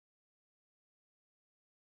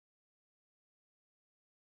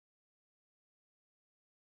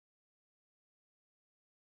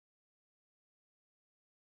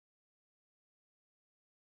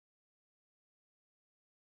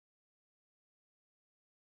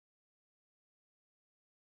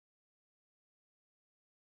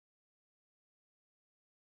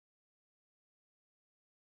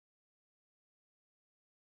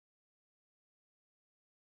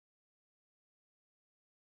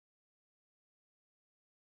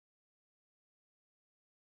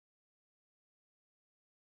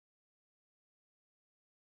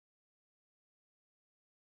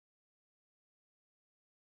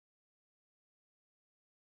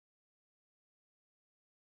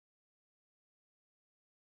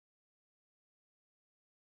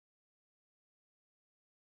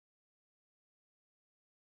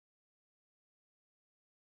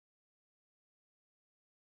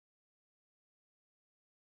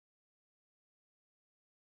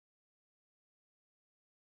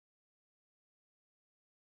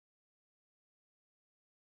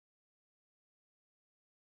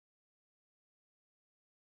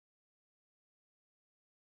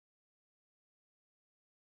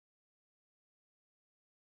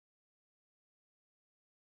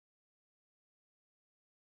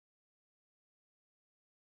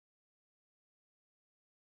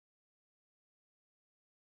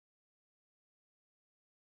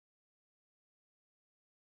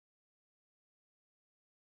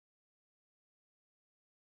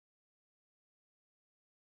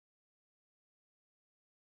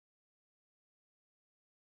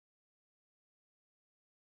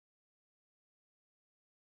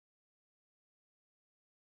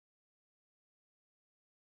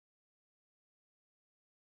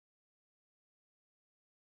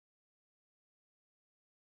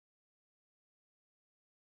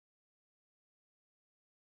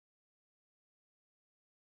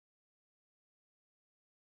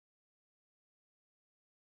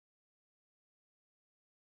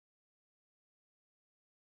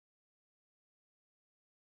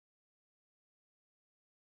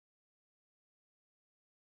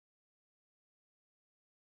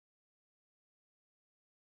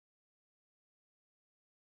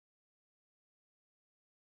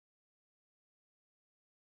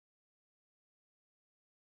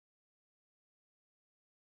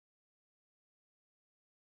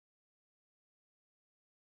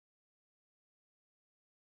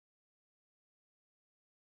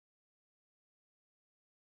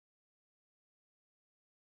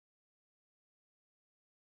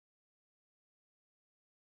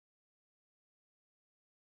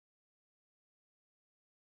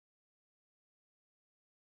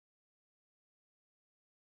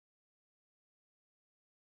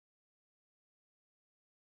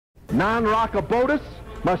Non-rockaboutists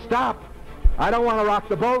must stop. I don't want to rock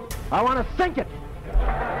the boat. I want to sink it.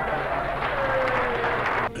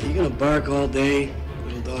 Are you going to bark all day,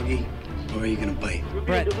 little doggy, or are you going to bite? We're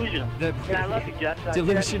being delusional. I love you, Jeff.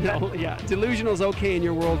 Delusional, yeah. Delusional's okay in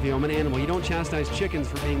your worldview. I'm an animal. You don't chastise chickens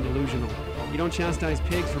for being delusional. You don't chastise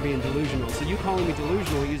pigs for being delusional. So you calling me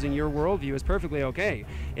delusional using your worldview is perfectly okay.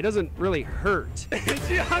 It doesn't really hurt.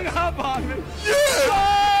 She hung up on me.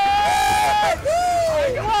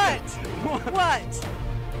 What?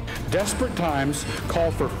 Desperate times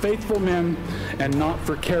call for faithful men and not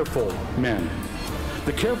for careful men.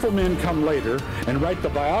 The careful men come later and write the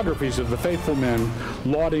biographies of the faithful men,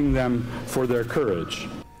 lauding them for their courage.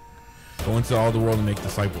 Go into all the world and make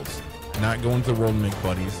disciples. Not go into the world and make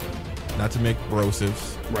buddies. Not to make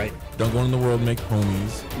brosives. Right. Don't go into the world and make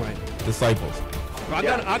homies. Right. Disciples.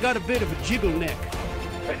 I got a bit of a jiggle neck.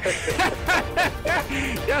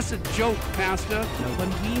 That's a joke, Pastor. When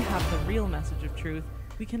we have the real message of truth,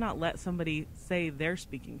 we cannot let somebody say they're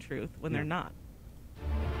speaking truth when they're not.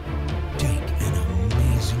 Take an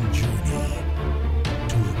amazing journey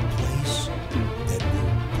to a place that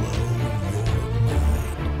will blow your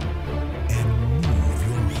mind and move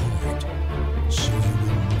your heart so you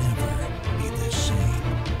will never be the same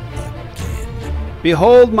again.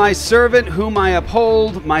 Behold my servant whom I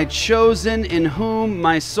uphold, my chosen in whom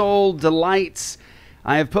my soul delights.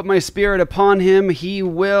 I have put my spirit upon him. He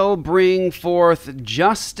will bring forth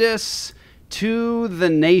justice to the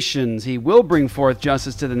nations. He will bring forth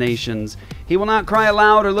justice to the nations. He will not cry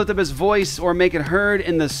aloud or lift up his voice or make it heard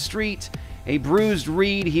in the street. A bruised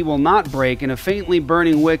reed he will not break, and a faintly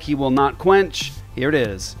burning wick he will not quench. Here it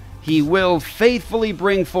is. He will faithfully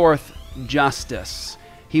bring forth justice.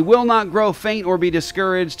 He will not grow faint or be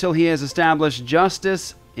discouraged till he has established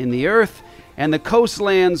justice in the earth, and the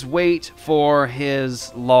coastlands wait for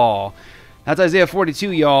his law. That's Isaiah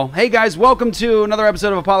 42, y'all. Hey, guys, welcome to another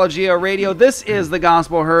episode of Apologia Radio. This is the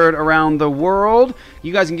gospel heard around the world.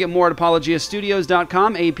 You guys can get more at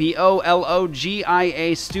apologiastudios.com,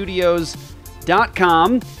 APOLOGIA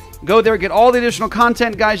studios.com. Go there, get all the additional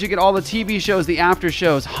content, guys. You get all the TV shows, the after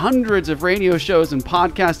shows, hundreds of radio shows and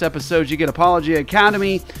podcast episodes. You get Apologia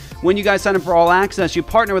Academy. When you guys sign up for All Access, you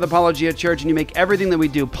partner with Apologia Church, and you make everything that we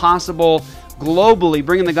do possible globally,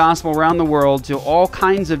 bringing the gospel around the world to all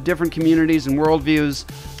kinds of different communities and worldviews,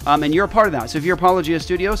 and you're a part of that. So if you're Apologia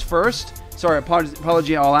Studios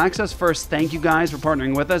Apologia All Access, first, thank you guys for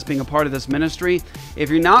partnering with us, being a part of this ministry.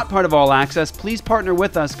 If you're not part of All Access, please partner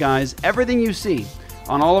with us, guys. Everything you see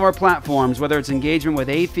on all of our platforms, whether it's engagement with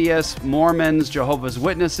atheists, Mormons, Jehovah's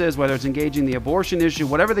Witnesses, whether it's engaging the abortion issue,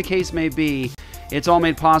 whatever the case may be, it's all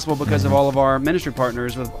made possible because of all of our ministry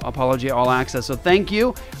partners with Apologia All Access. So thank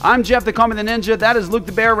you. I'm Jeff the Common the Ninja. That is Luke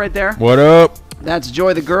the Bear right there. What up? That's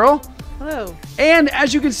Joy the Girl. Hello. And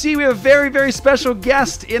as you can see, we have a very, very special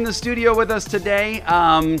guest in the studio with us today.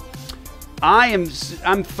 I'm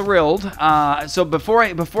thrilled. So before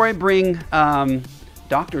I bring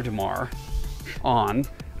Dr. Demar on,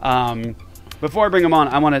 before I bring him on,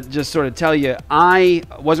 I want to just sort of tell you, I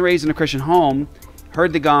wasn't raised in a Christian home,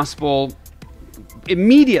 heard the gospel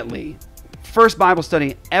immediately. First Bible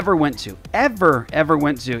study ever went to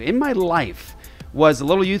in my life was a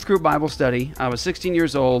little youth group Bible study. I was 16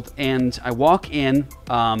 years old, and I walk in,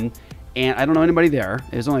 and I don't know anybody there.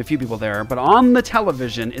 There's only a few people there, but on the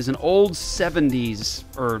television is an old 70s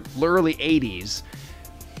or early 80s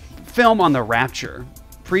film on the Rapture,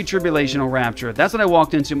 pre-tribulational Rapture. That's what I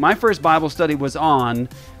walked into. My first Bible study was on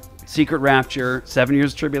Secret Rapture, 7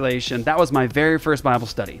 years of tribulation. That was my very first Bible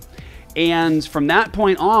study. And from that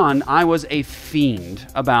point on, I was a fiend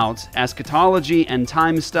about eschatology and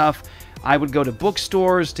time stuff. I would go to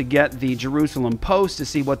bookstores to get the Jerusalem Post to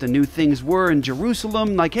see what the new things were in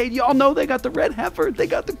Jerusalem. Like, hey, y'all know they got the red heifer, they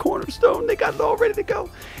got the cornerstone, they got it all ready to go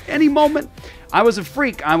any moment. I was a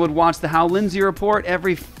freak. I would watch the Hal Lindsey Report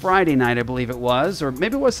every Friday night, I believe it was, or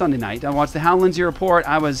maybe it was Sunday night. I watched the Hal Lindsey Report.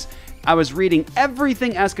 I was reading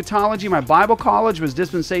everything eschatology. My Bible college was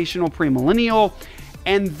dispensational premillennial.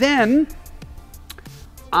 And then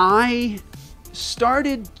I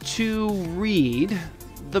started to read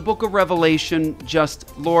the book of Revelation.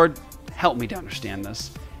 Just, Lord, help me to understand this.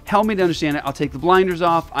 Help me to understand it. I'll take the blinders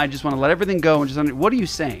off. I just want to let everything go and just what are you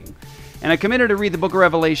saying? And I committed to read the book of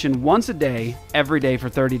Revelation once a day, every day for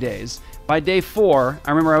 30 days. By day 4, I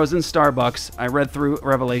remember I was in Starbucks. I read through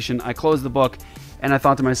Revelation. I closed the book, and I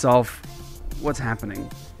thought to myself, what's happening?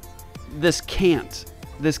 This can't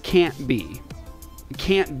be. It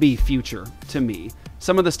can't be future to me.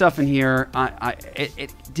 Some of the stuff in here,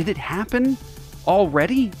 did it happen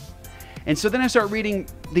already? And so then I start reading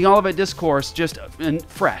the Olivet Discourse just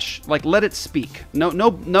fresh. Like, let it speak.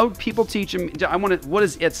 No people teach him. I want it. What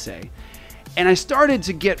does it say? And I started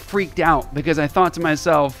to get freaked out because I thought to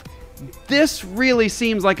myself, this really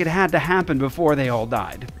seems like it had to happen before they all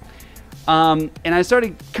died. And I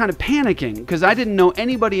started kind of panicking because I didn't know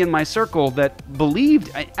anybody in my circle that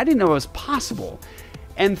believed. I didn't know it was possible.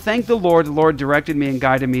 And thank the Lord directed me and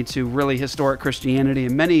guided me to really historic Christianity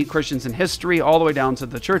and many Christians in history, all the way down to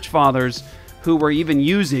the church fathers who were even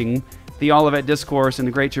using the Olivet Discourse and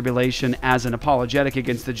the Great Tribulation as an apologetic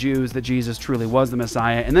against the Jews that Jesus truly was the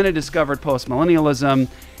Messiah. And then I discovered postmillennialism,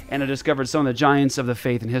 and I discovered some of the giants of the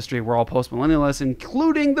faith and history were all postmillennialists,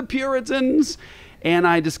 including the Puritans. And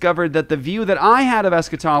I discovered that the view that I had of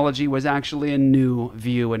eschatology was actually a new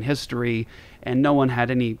view in history, and no one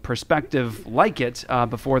had any perspective like it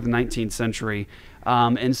before the 19th century.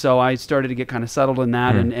 And so I started to get kind of settled in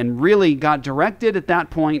that and really got directed at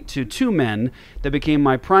that point to two men that became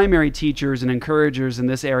my primary teachers and encouragers in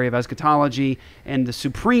this area of eschatology, and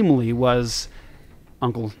supremely was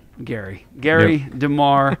Uncle Gary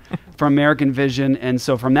Demar from American Vision. And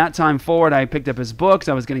so from that time forward, I picked up his books,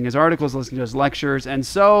 I was getting his articles, listening to his lectures. And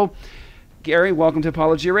so, Gary, welcome to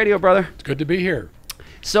Apologia Radio, brother. It's good to be here.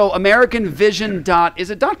 So AmericanVision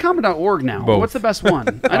is it .com or .org now? Both. What's the best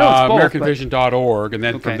one? I know it's both. AmericanVision.org, and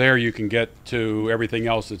then Okay. from there you can get to everything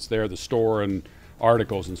else that's there, the store and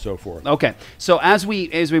articles and so forth. Okay, so as we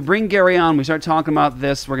bring Gary on, we start talking about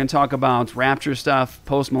this. We're going to talk about rapture stuff,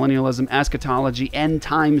 postmillennialism, eschatology, end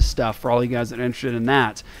time stuff for all you guys that are interested in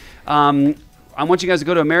that. I want you guys to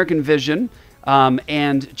go to American Vision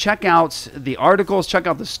and check out the articles, check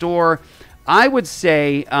out the store. I would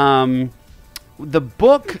say the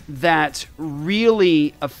book that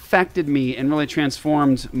really affected me and really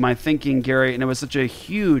transformed my thinking, Gary, and it was such a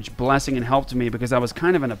huge blessing and help to me because I was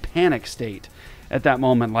kind of in a panic state at that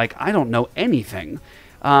moment, like I don't know anything,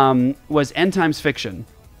 was End Times Fiction.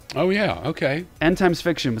 Oh, yeah, okay. End Times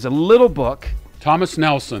Fiction was a little book. Thomas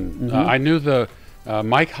Nelson. I knew the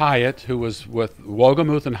Mike Hyatt, who was with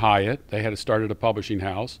Wogemuth and Hyatt. They had started a publishing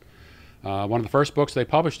house. One of the first books they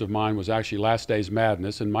published of mine was actually Last Days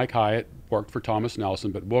Madness, and Mike Hyatt worked for Thomas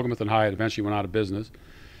Nelson, but Wogemuth and Hyatt eventually went out of business.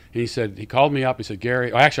 And he called me up, he said,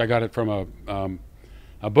 Gary, actually I got it from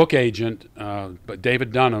a book agent, but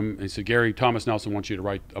David Dunham. He said, Gary, Thomas Nelson wants you to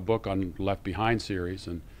write a book on Left Behind series.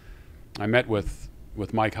 And I met with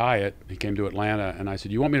Mike Hyatt. He came to Atlanta, and I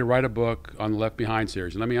said, you want me to write a book on the Left Behind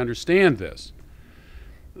series? And let me understand this.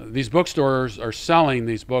 These bookstores are selling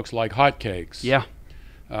these books like hotcakes. Yeah.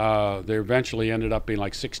 They eventually ended up being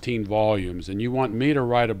like 16 volumes, and you want me to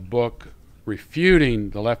write a book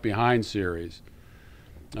refuting the Left Behind series.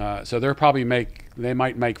 So they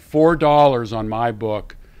might make $4 on my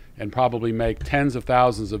book and probably make tens of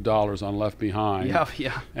thousands of dollars on Left Behind.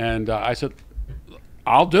 Yeah. And I said,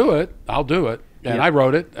 I'll do it. And Yeah. I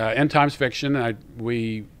wrote it, End Times Fiction.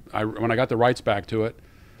 When I got the rights back to it,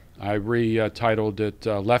 I retitled it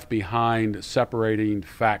Left Behind: Separating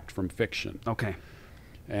Fact from Fiction. Okay.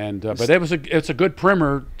 And but it's a good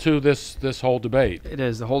primer to this whole debate. It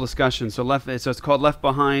is the whole discussion. So it's called Left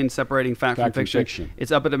Behind: Separating Fact from Fiction.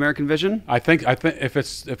 It's up at American Vision. I think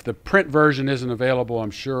if the print version isn't available,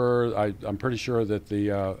 I'm pretty sure that the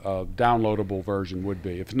downloadable version would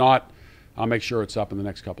be. If not, I'll make sure it's up in the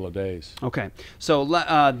next couple of days. Okay. So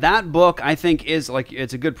that book, I think, is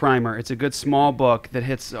it's a good primer. It's a good small book that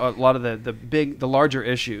hits a lot of the larger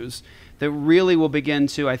issues that really will begin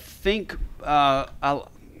to, I think,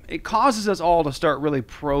 it causes us all to start really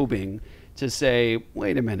probing to say,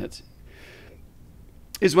 wait a minute,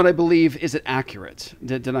 is what I believe, is it accurate?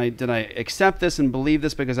 Did I accept this and believe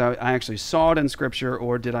this because I actually saw it in Scripture,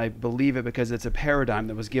 or did I believe it because it's a paradigm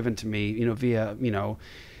that was given to me, via,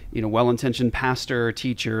 well-intentioned pastor,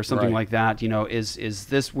 teacher, something like that? Is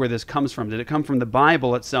this where this comes from? Did it come from the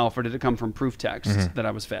Bible itself, or did it come from proof texts that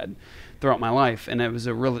I was fed throughout my life? And it was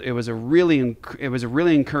a really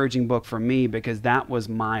encouraging book for me, because that was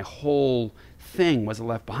my whole thing, was the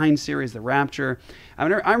Left Behind series, the Rapture. I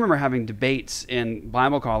remember having debates in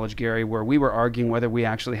Bible college, Gary, where we were arguing whether we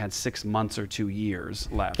actually had 6 months or 2 years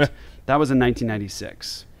left. That was in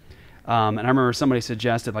 1996. And I remember somebody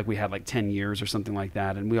suggested we had 10 years or something like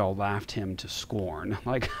that, and we all laughed him to scorn.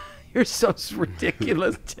 You're so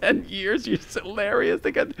ridiculous. 10 years, you're so hilarious.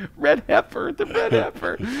 They got the red heifer.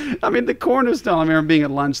 I mean, the cornerstone. I remember being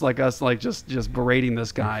at lunch just berating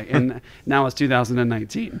this guy, and now it's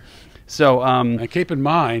 2019. So, and keep in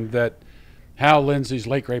mind that Hal Lindsey's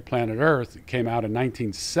Late Great Planet Earth came out in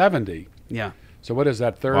 1970. Yeah. So what is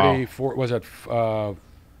that? 34? Wow. Was it?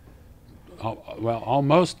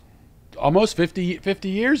 Almost 50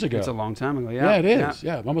 years ago. It's a long time ago. Yeah. Yeah, it is.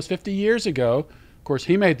 Yeah, almost 50 years ago. Of course,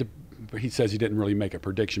 he says he didn't really make a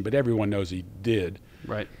prediction, but everyone knows he did.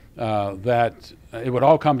 Right. That it would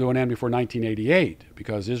all come to an end before 1988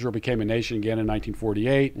 because Israel became a nation again in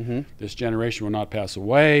 1948. This generation will not pass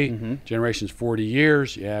away. Generation's 40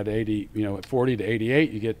 years. You add 80, at 40 to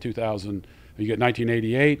 88, you get 2000. You get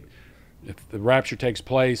 1988. If the rapture takes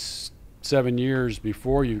place 7 years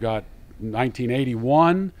before, you've got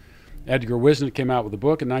 1981. Edgar Wisnick came out with a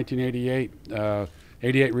book in 1988.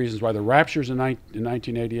 88 Reasons Why the Rapture's in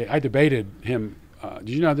 1988. I debated him. Did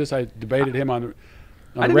you know this? I debated him on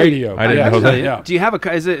the radio. I didn't know that. Yeah. Do you have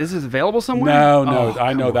is this available somewhere? No,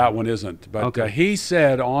 I know that one isn't. But Okay. he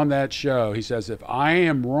said on that show, he says, if I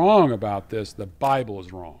am wrong about this, the Bible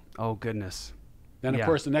is wrong. Oh, goodness. Then, of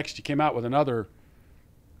course, he came out with another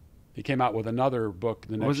book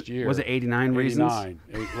the next year. Was it 89 Reasons? 89.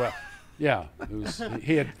 Well, yeah.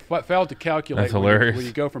 He had failed to calculate. That's hilarious. When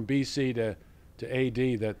you go from BC to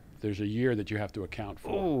AD, that there's a year that you have to account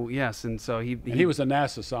for. Oh, yes. And so he was a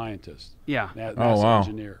NASA scientist. Yeah. NASA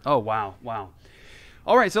engineer. Oh, wow.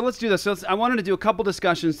 All right, so let's do this. I wanted to do a couple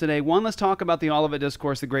discussions today. One, let's talk about the Olivet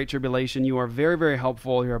Discourse, the Great Tribulation. You are very, very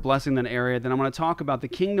helpful. You're a blessing in that area. Then I want to talk about the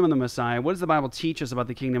kingdom of the Messiah. What does the Bible teach us about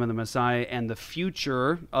the kingdom of the Messiah and the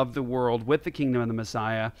future of the world with the kingdom of the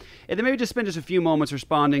Messiah? And then maybe just spend just a few moments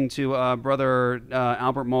responding to Brother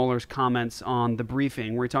Albert Mohler's comments on the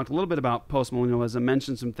briefing, where he talked a little bit about postmillennialism,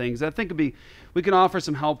 mentioned some things that I think we can offer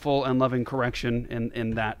some helpful and loving correction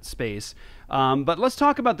in that space. But let's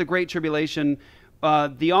talk about the Great Tribulation.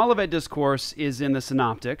 The Olivet Discourse is in the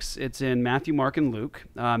Synoptics. It's in Matthew, Mark, and Luke.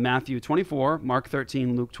 Matthew 24, Mark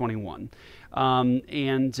 13, Luke 21.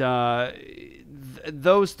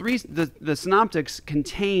 Those three, the Synoptics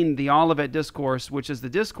contain the Olivet Discourse, which is the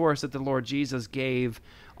discourse that the Lord Jesus gave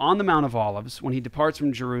on the Mount of Olives when he departs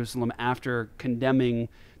from Jerusalem after condemning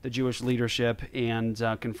the Jewish leadership and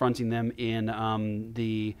confronting them in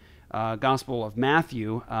the Gospel of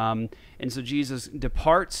Matthew. And so Jesus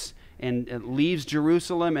departs and leaves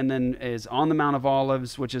Jerusalem and then is on the Mount of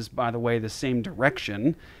Olives, which is, by the way, the same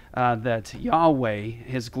direction that Yahweh,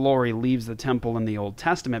 his glory, leaves the temple in the Old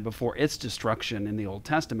Testament before its destruction in the Old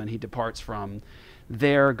Testament. He departs from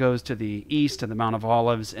there, goes to the east to the Mount of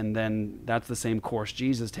Olives, and then that's the same course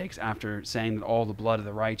Jesus takes after saying that all the blood of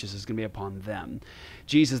the righteous is going to be upon them.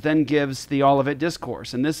 Jesus then gives the Olivet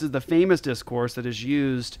Discourse, and this is the famous discourse that is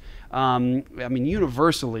used,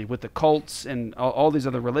 universally with the cults and all these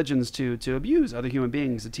other religions to abuse other human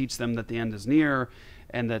beings, to teach them that the end is near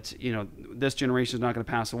and that, this generation is not going to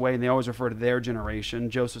pass away, and they always refer to their generation.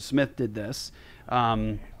 Joseph Smith did this.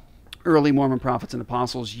 Early Mormon prophets and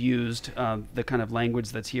apostles used the kind of language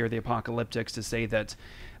that's here, the apocalyptics, to say that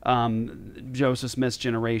Joseph Smith's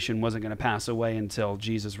generation wasn't going to pass away until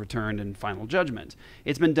Jesus returned in final judgment.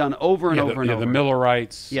 It's been done over and over and over. The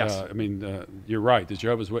Millerites. Yes. You're right. The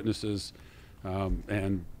Jehovah's Witnesses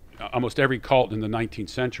and almost every cult in the 19th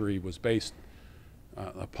century was based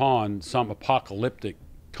upon some apocalyptic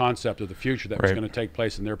concept of the future that was going to take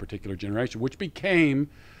place in their particular generation, which became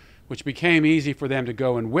easy for them to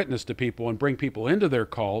go and witness to people and bring people into their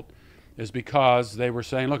cult, is because they were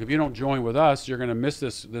saying, look, if you don't join with us, you're going to miss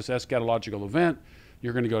this eschatological event,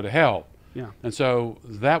 you're going to go to hell. Yeah. And so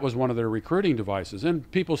that was one of their recruiting devices, and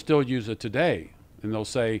people still use it today, and they'll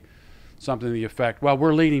say something to the effect, well,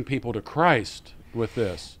 we're leading people to Christ with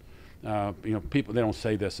this. People, they don't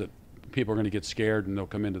say this, that people are going to get scared and they'll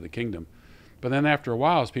come into the kingdom. But then after a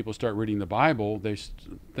while, as people start reading the Bible,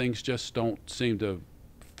 things just don't seem to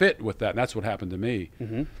fit with that, and that's what happened to me.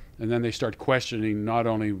 Mm-hmm. And then they start questioning not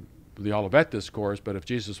only the Olivet Discourse, but if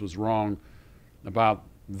Jesus was wrong about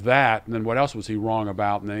that, and then what else was he wrong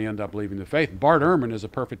about, and they end up leaving the faith. Bart Ehrman is a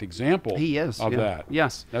perfect example of that.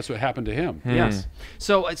 Yes. That's what happened to him. Yes.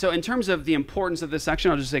 So in terms of the importance of this section,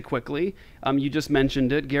 I'll just say quickly, you just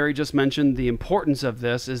mentioned it, Gary just mentioned the importance of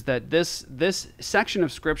this, is that this section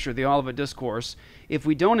of Scripture, the Olivet Discourse, if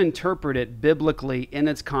we don't interpret it biblically in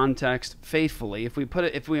its context faithfully,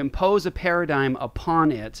 if we impose a paradigm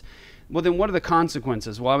upon it, well, then what are the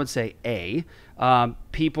consequences? Well, I would say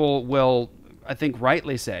people will, I think,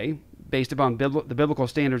 rightly say, based upon the biblical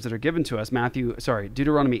standards that are given to us,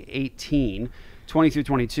 Deuteronomy 18, 20 through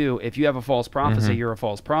 22, if you have a false prophecy, you're a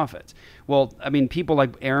false prophet. Well, people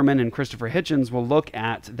like Ehrman and Christopher Hitchens will look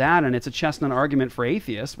at that, and it's a chestnut argument for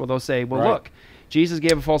atheists, where they'll say, well, look, Jesus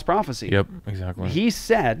gave a false prophecy. Yep, exactly. He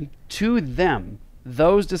said to them,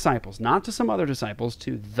 those disciples, not to some other disciples,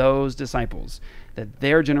 to those disciples, that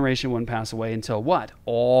their generation wouldn't pass away until what?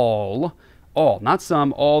 All, not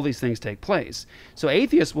some, all these things take place. So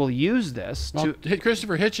atheists will use this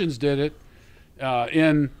Christopher Hitchens did it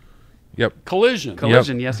in collision.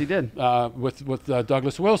 Collision, yes, he did. With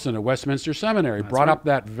Douglas Wilson at Westminster Seminary. That's brought right. up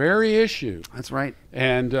that very issue. That's right.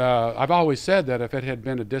 And I've always said that if it had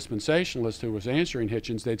been a dispensationalist who was answering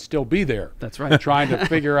Hitchens, they'd still be there. That's right. Trying to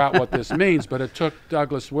figure out what this means. But it took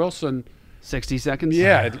Douglas Wilson 60 seconds.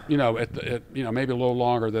 Yeah, maybe a little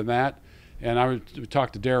longer than that. And I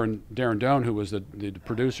talked to Darren Doan, who was the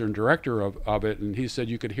producer and director of it, and he said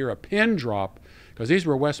you could hear a pin drop, because these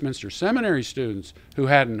were Westminster Seminary students who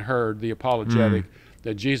hadn't heard the apologetic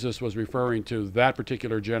that Jesus was referring to that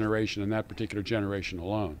particular generation and that particular generation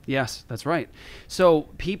alone. Yes, that's right. So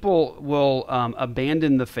people will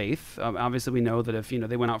abandon the faith. Obviously, we know that if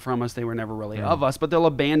they went out from us, they were never really of us. But they'll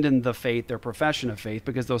abandon the faith, their profession of faith,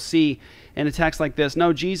 because they'll see in a text like this,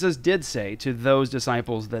 no, Jesus did say to those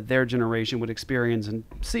disciples that their generation would experience and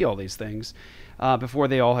see all these things before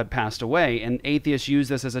they all had passed away. And atheists use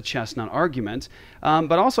this as a chestnut argument.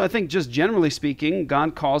 But also, I think just generally speaking,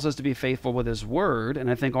 God calls us to be faithful with his word. And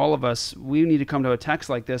I think all of us, we need to come to a text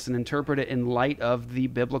like this and interpret it in light of the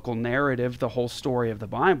biblical narrative, the whole story of the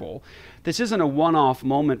Bible. This isn't a one-off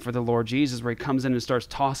moment for the Lord Jesus where he comes in and starts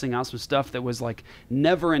tossing out some stuff that was like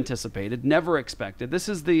never anticipated, never expected. This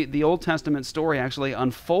is the Old Testament story actually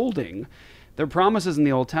unfolding. There are promises in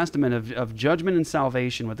the Old Testament of judgment and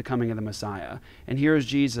salvation with the coming of the Messiah. And here is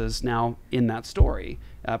Jesus now in that story,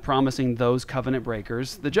 promising those covenant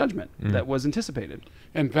breakers the judgment that was anticipated.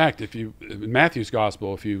 In fact, in Matthew's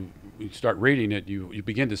Gospel, if you start reading it, you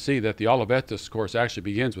begin to see that the Olivet Discourse actually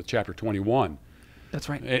begins with chapter 21. That's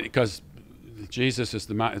right. Because Jesus is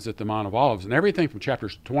at the Mount of Olives. And everything from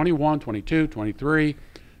chapters 21, 22, 23,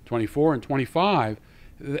 24, and 25,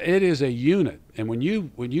 it is a unit. And when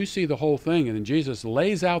you see the whole thing, and then Jesus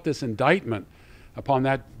lays out this indictment upon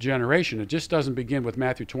that generation, it just doesn't begin with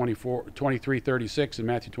Matthew 23:36 and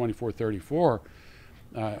Matthew 24:34,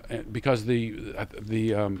 because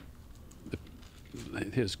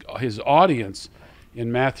his audience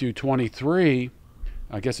in Matthew 23,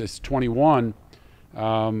 I guess it's 21,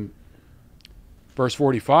 verse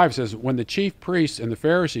 45 says, when the chief priests and the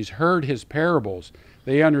Pharisees heard his parables,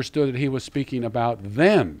 they understood that he was speaking about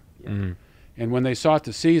them. And when they sought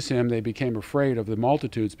to seize him, they became afraid of the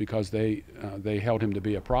multitudes because they held him to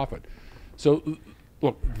be a prophet. So,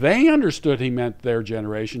 look, they understood he meant their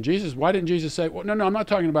generation. Why didn't Jesus say, well, no, I'm not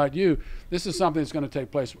talking about you. This is something that's going to take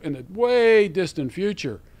place in the way distant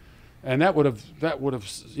future. And that would have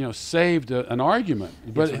saved an argument.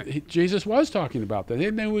 But right. Jesus was talking about that. They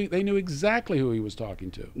knew exactly who he was talking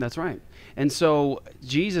to. That's right. And so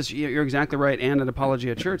Jesus, you're exactly right. And at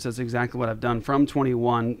Apologia Church, that's exactly what I've done from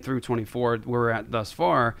 21 through 24, where we're at thus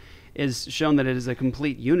far, is shown that it is a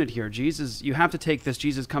complete unit here. Jesus, you have to take this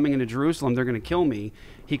Jesus coming into Jerusalem, they're going to kill me.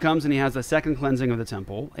 He comes and he has the second cleansing of the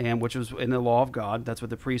temple, and which was in the law of God. That's what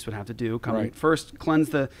the priest would have to do. First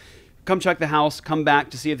come check the house, come back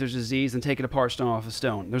to see if there's disease, and take it apart stone off a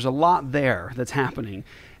stone. There's a lot there that's happening.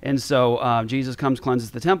 And so Jesus comes, cleanses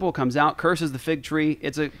the temple, comes out, curses the fig tree.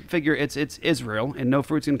 It's a figure, it's Israel, and no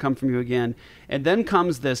fruit's going to come from you again. And then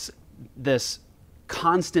comes this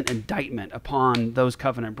constant indictment upon those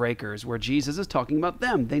covenant breakers where Jesus is talking about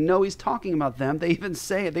them. They know he's talking about them. They even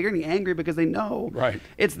say it. They're getting angry because they know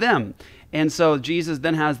it's them. And so Jesus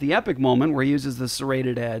then has the epic moment where he uses the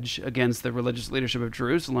serrated edge against the religious leadership of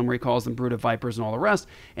Jerusalem, where he calls them brood of vipers and all the rest.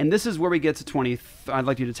 And this is where we get to 20. I'd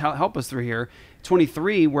like you to help us through here.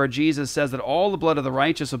 23, where Jesus says that all the blood of the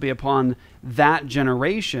righteous will be upon that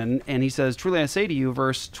generation. And he says, truly I say to you,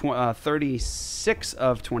 verse 36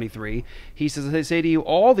 of 23, he says, I say to you,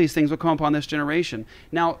 all these things will come upon this generation.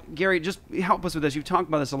 Now, Gary, just help us with this. You've talked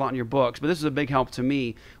about this a lot in your books, but this is a big help to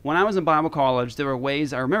me. When I was in Bible college, there were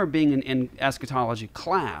ways, I remember being in eschatology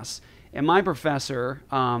class, and my professor,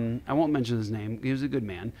 I won't mention his name, he was a good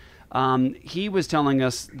man, he was telling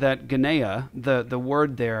us that Ganea, the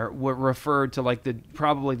word there, referred to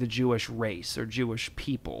probably the Jewish race or Jewish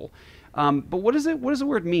people. But what does the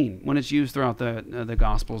word mean when it's used throughout the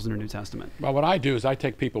Gospels in the New Testament? Well, what I do is I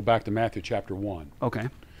take people back to Matthew chapter 1. Okay.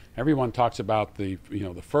 Everyone talks about the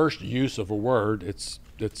first use of a word. It's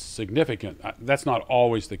significant. That's not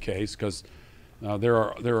always the case, because there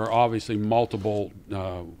are obviously multiple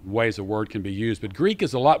ways a word can be used. But Greek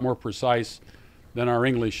is a lot more precise than our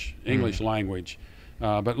English language.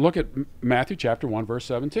 But look at Matthew chapter 1, verse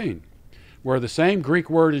 17, where the same Greek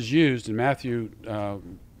word is used in Matthew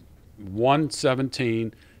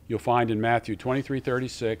 1:17. You'll find in Matthew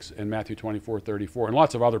 23:36 and Matthew 24:34, and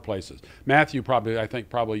lots of other places. Matthew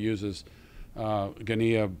probably uses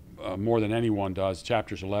Ganea more than anyone does,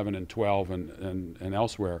 chapters 11 and 12 and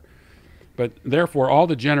elsewhere. But therefore, all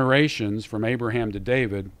the generations from Abraham to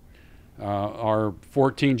David are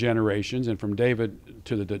 14 generations, and from David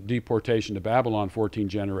to the deportation to Babylon, 14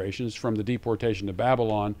 generations. From the deportation to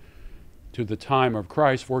Babylon to the time of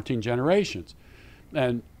Christ, 14 generations.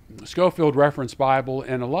 And Scofield Reference Bible,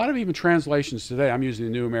 and a lot of even translations today, I'm using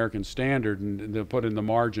the New American Standard, and they'll put in the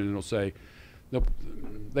margin, and it'll say,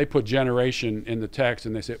 they put generation in the text,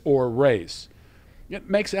 and they say, or race. It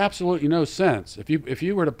makes absolutely no sense. If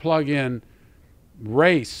you were to plug in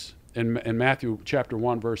race in Matthew chapter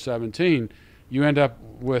 1, verse 17, you end up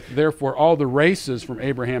with, therefore, all the races from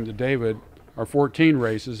Abraham to David are 14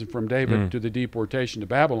 races, and from David to the deportation to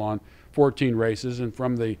Babylon, 14 races, and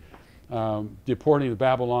from the deporting to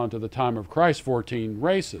Babylon to the time of Christ, 14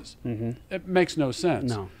 races. It makes no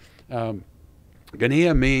sense. No.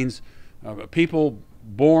 Genea means people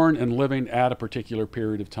born and living at a particular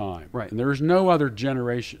period of time. Right. And there's no other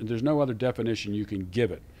generation, there's no other definition you can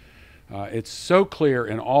give it. It's so clear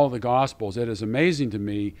in all the Gospels. It is amazing to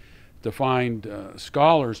me to find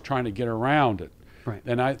scholars trying to get around it. Right.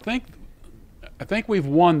 And I think we've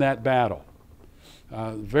won that battle.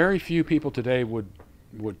 Very few people today would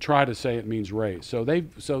try to say it means race. So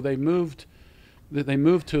they moved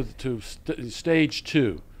to stage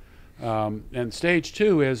 2. And stage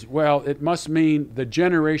 2 is, well, it must mean the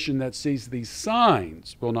generation that sees these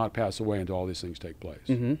signs will not pass away until all these things take place.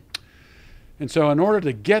 And so in order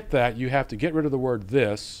to get that, you have to get rid of the word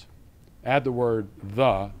this, add the word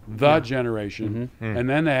the generation, and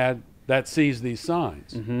then add that sees these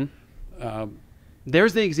signs.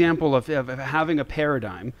 There's the example of having a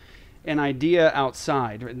paradigm, an idea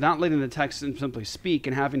outside, not letting the text simply speak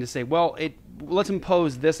and having to say, well, let's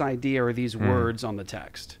impose this idea or these words on the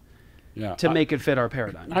text to make it fit our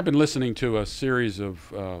paradigm. I've been listening to a series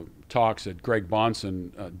of talks that Greg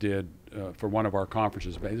Bonson did for one of our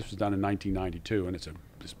conferences. This was done in 1992, and it's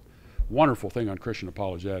this wonderful thing on Christian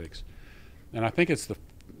apologetics. And I think it's the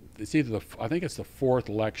fourth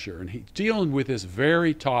lecture, and he's dealing with this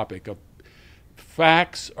very topic of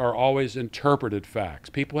facts are always interpreted facts.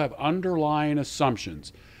 People have underlying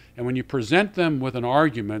assumptions, and when you present them with an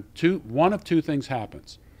argument, one of two things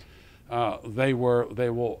happens. They will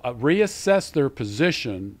reassess their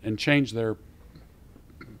position and change their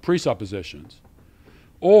presuppositions,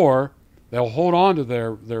 or they'll hold on to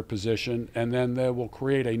their position, and then they will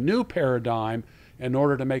create a new paradigm in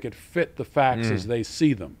order to make it fit the facts as they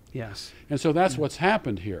see them. Yes. And so that's what's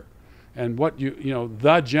happened here. And what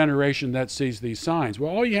the generation that sees these signs.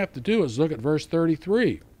 Well, all you have to do is look at verse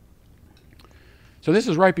 33. So this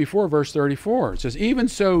is right before verse 34. It says, even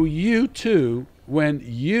so you too, when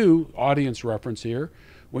you, audience reference here,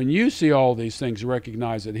 when you see all these things,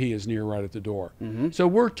 recognize that he is near right at the door. So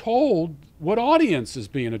we're told what audience is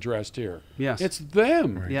being addressed here. Yes. It's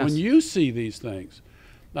them. Right. Yes. When you see these things.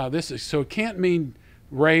 Now so it can't mean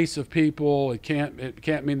race of people. It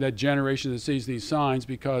can't mean that generation that sees these signs,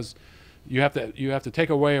 because you have to take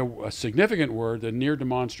away a significant word, the near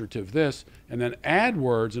demonstrative this, and then add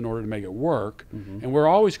words in order to make it work. And we're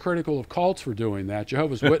always critical of cults for doing that.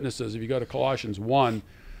 Jehovah's Witnesses, if you go to Colossians 1,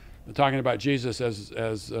 they're talking about Jesus as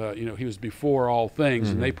he was before all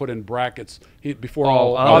things, and they put in brackets before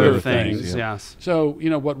all other things. Yes. So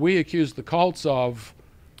what we accuse the cults of,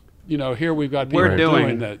 here we've got people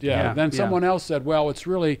doing that. Then someone else said, well, it's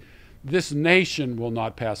really, this nation will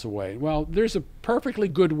not pass away. Well, there's a perfectly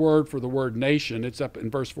good word for the word nation. It's up in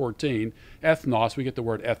verse 14, ethnos. We get the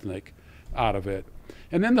word ethnic out of it.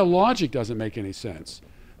 And then the logic doesn't make any sense.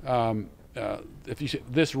 If you say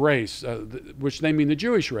this race, which they mean the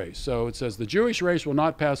Jewish race. So it says the Jewish race will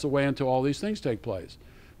not pass away until all these things take place.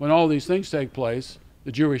 When all these things take place,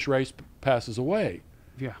 the Jewish race passes away.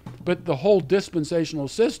 Yeah. But the whole dispensational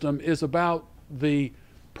system is about the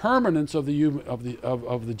permanence of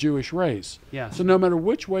the Jewish race. Yes. So no matter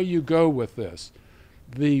which way you go with this,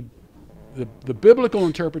 the biblical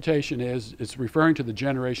interpretation is it's referring to the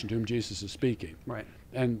generation to whom Jesus is speaking. Right.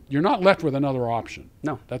 And you're not left with another option.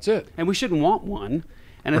 No. That's it. And we shouldn't want one.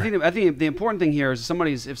 And I think the important thing here is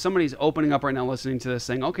if somebody's opening up right now, listening to this,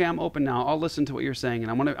 saying, "Okay, I'm open now. I'll listen to what you're saying,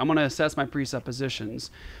 and I'm gonna assess my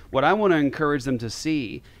presuppositions." What I want to encourage them to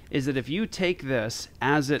see is that if you take this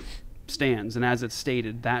as it stands and as it's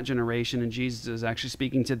stated, that generation, and Jesus is actually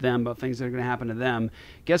speaking to them about things that are going to happen to them,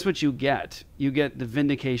 guess what you get? You get the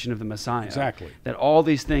vindication of the Messiah. Exactly. That all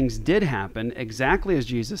these things did happen exactly as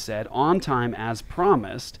Jesus said, on time as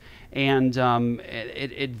promised, and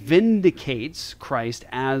it vindicates Christ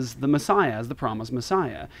as the Messiah, as the promised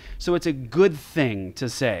Messiah. So it's a good thing to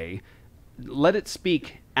say, let it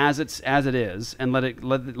speak as it is, and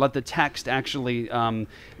let the text actually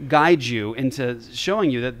guide you into showing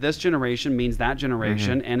you that this generation means that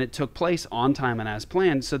generation, and it took place on time and as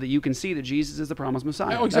planned, so that you can see that Jesus is the promised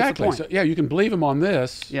Messiah. Oh, exactly. That's the point. So, you can believe him on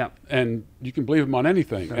this, and you can believe him on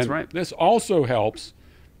anything. That's and right. This also helps.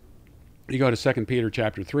 You go to 2 Peter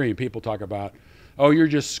chapter 3, and people talk about, oh, you're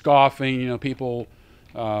just scoffing. People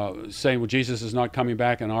saying, well, Jesus is not coming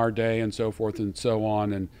back in our day, and so forth and so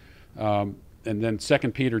on, and then 2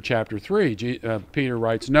 Peter chapter 3, Peter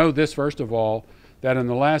writes, know this first of all, that in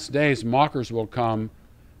the last days mockers will come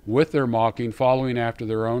with their mocking, following after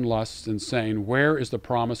their own lusts, and saying, where is the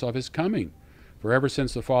promise of his coming? For ever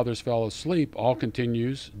since the fathers fell asleep, all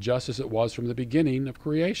continues just as it was from the beginning of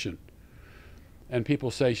creation. And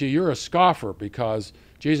people say, see, you're a scoffer because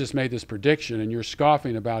Jesus made this prediction and you're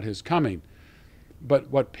scoffing about his coming. But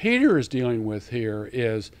what Peter is dealing with here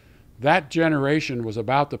is that generation was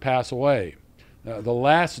about to pass away. The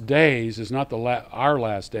last days is not our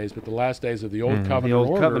last days, but the last days of the old covenant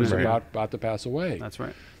order is about to pass away. That's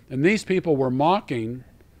right. And these people were mocking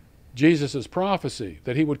Jesus' prophecy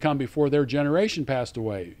that he would come before their generation passed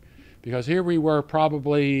away. Because here we were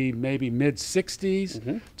probably maybe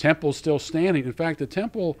mid-60s, temple's still standing. In fact, the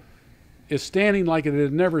temple is standing like it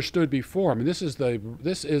had never stood before. I mean, this is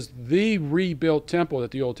the rebuilt temple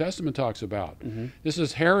that the Old Testament talks about. This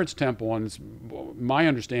is Herod's temple, and it's my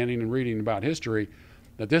understanding and reading about history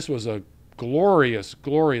that this was a glorious,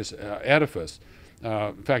 glorious edifice.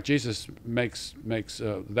 In fact, Jesus makes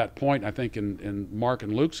that point, I think, in Mark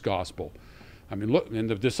and Luke's gospel. I mean, look, and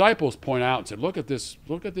the disciples point out and said, look at this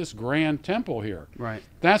grand temple here. Right.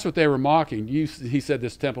 That's what they were mocking. He said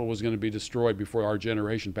this temple was going to be destroyed before our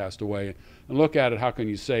generation passed away. And look at it, how can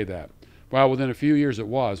you say that? Well, within a few years it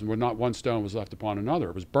was, and not one stone was left upon another.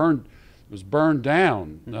 It was burned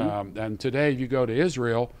down. And today, if you go to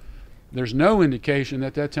Israel, there's no indication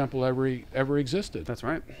that temple ever existed. That's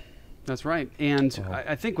right. That's right. And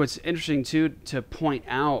I think what's interesting, too, to point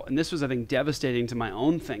out, and this was, I think, devastating to my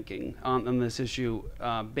own thinking on this issue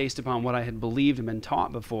based upon what I had believed and been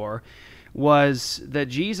taught before, was that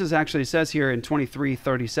Jesus actually says here in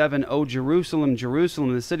 23:37, O Jerusalem,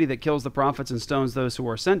 Jerusalem, the city that kills the prophets and stones those who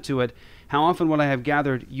are sent to it, how often would I have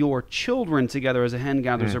gathered your children together as a hen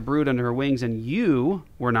gathers her brood under her wings, and you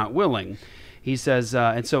were not willing. He says,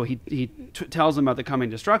 and so he tells them about the coming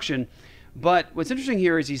destruction. But what's interesting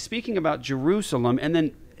here is he's speaking about Jerusalem, and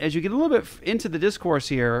then as you get a little bit into the discourse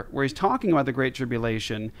here, where he's talking about the Great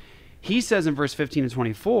Tribulation, he says in verse 15 to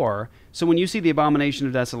 24, so when you see the abomination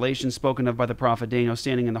of desolation spoken of by the prophet Daniel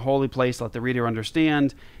standing in the holy place, let the reader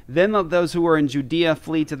understand, then let those who are in Judea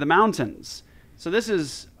flee to the mountains. So this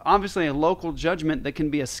is obviously a local judgment that can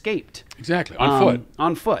be escaped. Exactly, on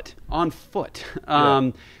foot. On foot.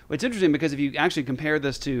 It's interesting because if you actually compare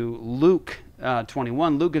this to Luke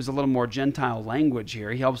 21, Luke gives a little more Gentile language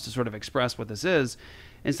here. He helps to sort of express what this is.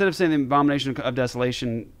 Instead of saying the abomination of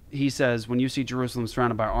desolation, he says, when you see Jerusalem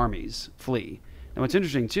surrounded by armies, flee. And what's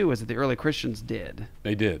interesting, too, is that the early Christians did.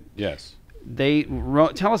 They did, yes.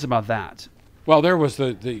 Tell us about that. Well, there was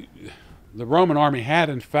the Roman army had,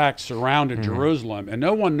 in fact, surrounded Jerusalem, and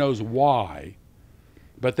no one knows why,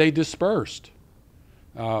 but they dispersed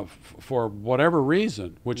for whatever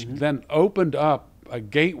reason, which then opened up a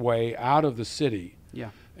gateway out of the city.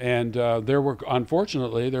 Yeah. And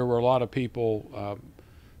unfortunately, there were a lot of people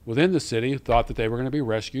within the city who thought that they were going to be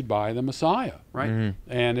rescued by the Messiah. Right.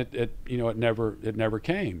 And it never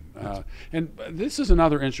came. And this is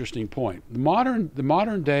another interesting point. The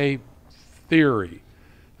modern day theory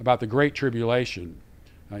about the Great Tribulation,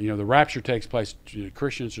 the rapture takes place,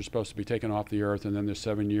 Christians are supposed to be taken off the earth, and then there's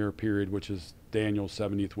 7-year period, which is Daniel's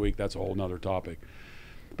 70th week. That's a whole other topic.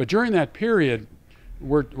 But during that period,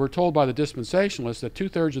 we're told by the dispensationalists that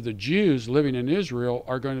 2/3 of the Jews living in Israel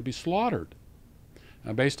are going to be slaughtered,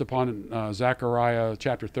 based upon Zechariah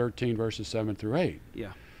chapter 13, verses 7 through 8.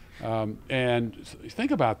 Yeah. And think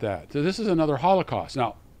about that. So this is another Holocaust.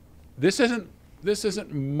 Now, this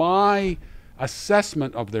isn't my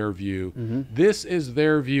assessment of their view. This is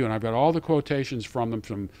their view, and I've got all the quotations from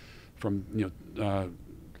them from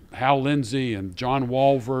Hal Lindsey and John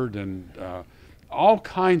Walvoord and all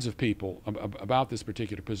kinds of people about this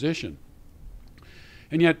particular position.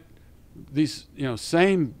 And yet these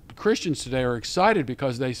same Christians today are excited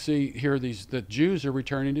because they see here that Jews are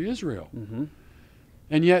returning to Israel.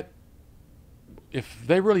 And yet if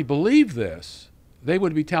they really believe this, they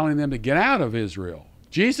would be telling them to get out of Israel.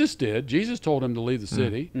 Jesus did. Jesus told them to leave the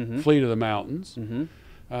city, flee to the mountains.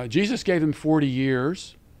 Jesus gave them 40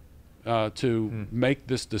 years to make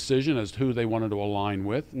this decision as to who they wanted to align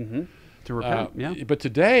with. To repent, But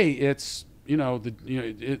today it's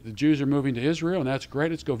the Jews are moving to Israel, and that's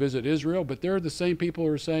great. Let's go visit Israel. But they're the same people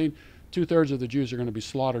who are saying 2/3 of the Jews are going to be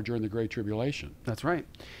slaughtered during the Great Tribulation. That's right.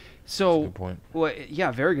 So, good point. Well,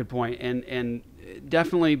 yeah, very good point, and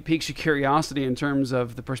definitely piques your curiosity in terms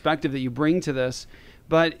of the perspective that you bring to this.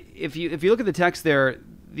 But if you look at the text there,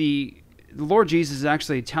 the Lord Jesus is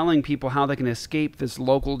actually telling people how they can escape this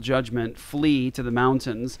local judgment, flee to the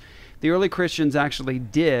mountains. The early Christians actually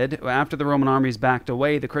did. After the Roman armies backed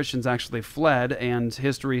away, the Christians actually fled, and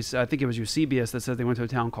history, I think it was Eusebius that said they went to a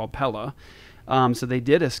town called Pella. So they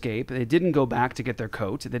did escape. They didn't go back to get their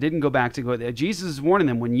coat. They didn't go back to go. Jesus is warning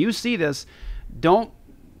them, when you see this, don't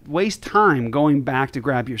waste time going back to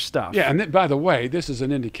grab your stuff. Yeah, and by the way, this is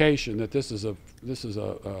an indication that this is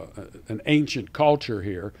an ancient culture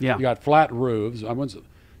here. Yeah. You got flat roofs.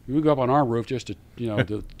 We go up on our roof just to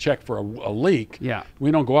to check for a leak. Yeah.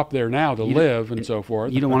 We don't go up there now to live and so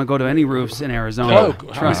forth. You don't want to go to any roofs in Arizona.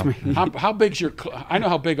 Trust me. How big's your? I know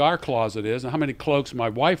how big our closet is and how many cloaks my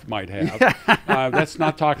wife might have. That's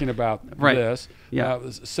not talking about this. Yeah.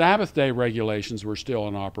 Sabbath day regulations were still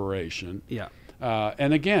in operation. Yeah.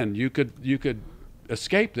 And again, you could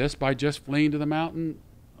escape this by just fleeing to the mountain.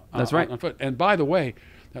 That's right. On foot. And by the way,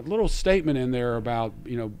 that little statement in there about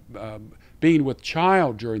being with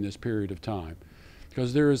child during this period of time,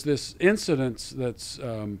 because there is this incident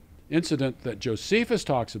that Josephus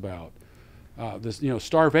talks about. This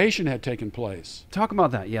starvation had taken place. Talk about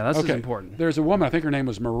that. Yeah, that's important. There's a woman. I think her name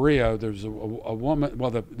was Maria. There's a woman.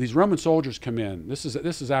 Well, these Roman soldiers come in. This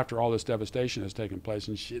is after all this devastation has taken place,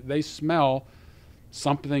 and they smell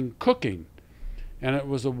something cooking, and it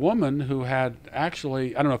was a woman who had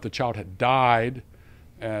actually, I don't know if the child had died,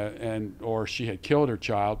 or she had killed her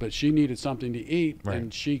child, but she needed something to eat,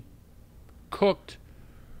 and she cooked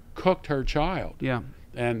her child. Yeah.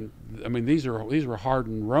 And I mean, these were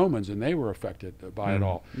hardened Romans, and they were affected by it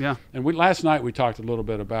all. Yeah. And last night we talked a little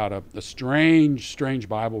bit about a strange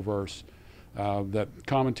Bible verse that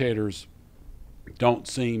commentators don't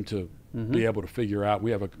seem to be able to figure out.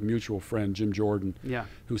 We have a mutual friend, Jim Jordan,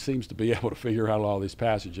 who seems to be able to figure out all these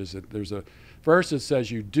passages. There's a verse that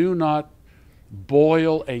says, "You do not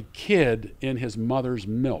boil a kid in his mother's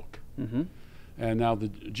milk." Mm-hmm. And now the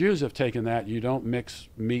Jews have taken that, you don't mix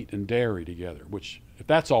meat and dairy together, which, if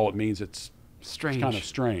that's all it means, it's strange. It's kind of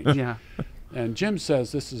strange. Yeah. And Jim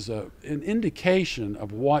says this is an indication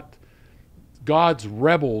of what God's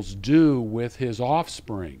rebels do with his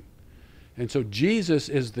offspring. And so Jesus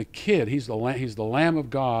is the kid. He's the Lamb of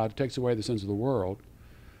God, takes away the sins of the world.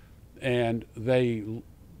 And they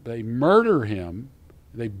murder him.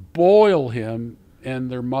 They boil him in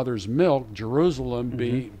their mother's milk, Jerusalem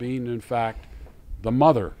being, in fact, the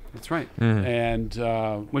mother. That's right. And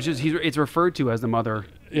which is it's referred to as the mother.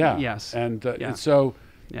 Yeah. Yes. And so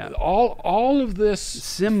all of this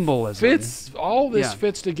symbolism fits. All this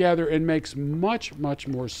fits together and makes much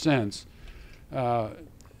more sense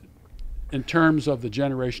in terms of the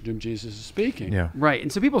generation to whom Jesus is speaking. Yeah. Right. And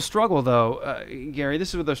so people struggle, though, Gary. This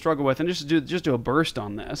is what they struggle with. And just do a burst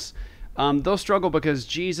on this. They'll struggle because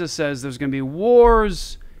Jesus says there's going to be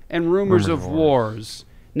wars and rumors of wars.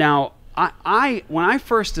 Now, when I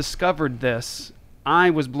first discovered this, I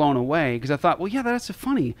was blown away because I thought, well, yeah, that's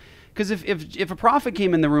funny. Because if a prophet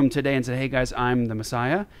came in the room today and said, hey, guys, I'm the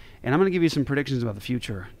Messiah, and I'm going to give you some predictions about the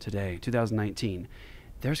future today, 2019,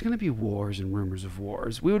 there's going to be wars and rumors of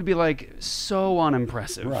wars. We would be like, so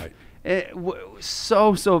unimpressive. Right.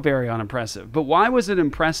 So very unimpressive. But why was it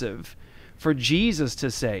impressive for Jesus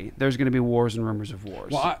to say there's going to be wars and rumors of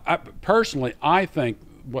wars? Well, I personally think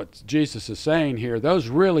what Jesus is saying here, those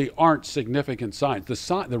really aren't significant signs.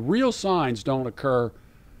 The real signs don't occur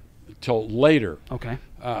till later. Okay.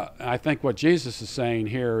 I think what Jesus is saying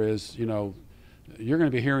here is, you're going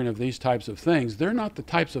to be hearing of these types of things. They're not the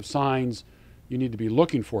types of signs you need to be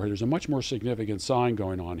looking for. There's a much more significant sign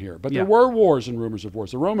going on here. But there were wars and rumors of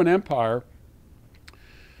wars. The Roman Empire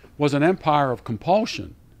was an empire of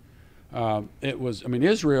compulsion.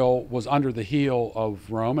 Israel was under the heel of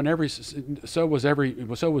Rome, and so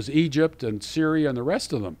was Egypt and Syria and the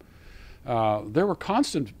rest of them. There were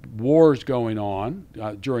constant wars going on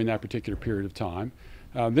during that particular period of time.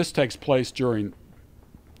 This takes place during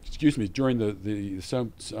the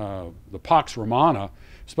Pax Romana.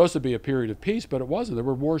 It's supposed to be a period of peace, but it wasn't. There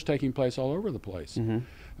were wars taking place all over the place.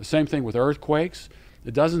 The same thing with earthquakes.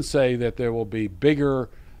 It doesn't say that there will be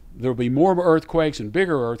more earthquakes and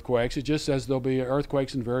bigger earthquakes. It just says there'll be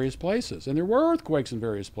earthquakes in various places. And there were earthquakes in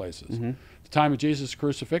various places. At the time of Jesus'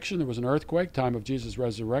 crucifixion, there was an earthquake. Time of Jesus'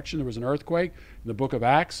 resurrection, there was an earthquake. In the book of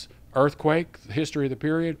Acts, earthquake, the history of the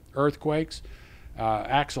period, earthquakes.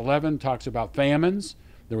 Acts 11 talks about famines.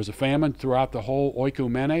 There was a famine throughout the whole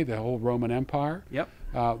oikumene, the whole Roman Empire. Yep.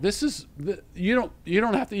 You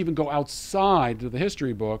don't have to even go outside to the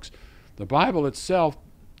history books. The Bible itself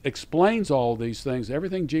explains all these things.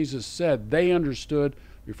 Everything Jesus said, they understood,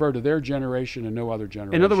 referred to their generation and no other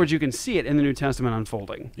generation. In other words, you can see it in the New Testament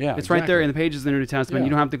unfolding. Yeah, it's right there in the pages of the New Testament. Yeah.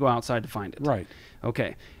 You don't have to go outside to find it. Right.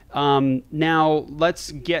 Okay. Now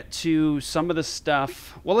let's get to some of the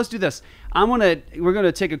stuff. Well, let's do this. We're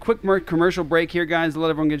gonna take a quick commercial break here, guys. Let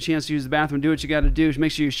everyone get a chance to use the bathroom. Do what you got to do.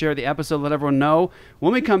 Make sure you share the episode. Let everyone know.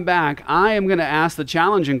 When we come back, I am gonna ask the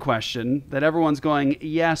challenging question that everyone's going,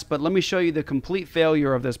 yes, but let me show you the complete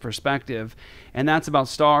failure of this perspective, and that's about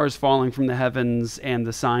stars falling from the heavens and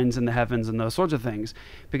the signs in the heavens and those sorts of things.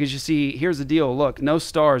 Because you see, here's the deal. Look, no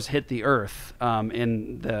stars hit the earth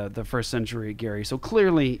in the first century, Gary. So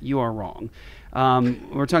clearly, you are wrong.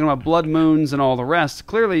 We're talking about blood moons and all the rest.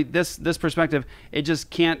 Clearly, this perspective, it just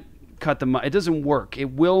can't cut it doesn't work.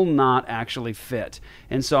 It will not actually fit.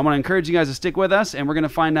 And so I'm going to encourage you guys to stick with us, and we're going to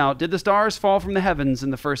find out, did the stars fall from the heavens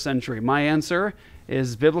in the first century? My answer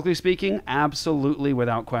is, biblically speaking, absolutely,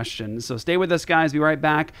 without question. So stay with us, guys. Be right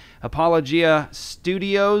back.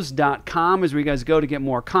 ApologiaStudios.com is where you guys go to get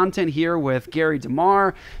more content here with Gary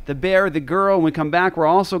Demar, the bear, the girl. When we come back, we're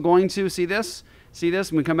also going to see this.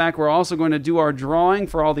 When we come back, we're also going to do our drawing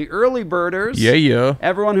for all the early birders. Yeah.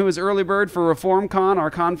 Everyone who is early bird for ReformCon,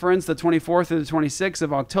 our conference, the 24th through the 26th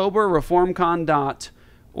of October,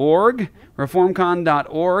 reformcon.org.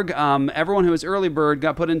 Reformcon.org. Everyone who is early bird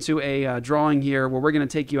got put into a drawing here where we're going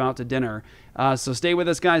to take you out to dinner. So stay with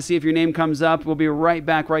us, guys. See if your name comes up. We'll be right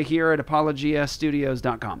back right here at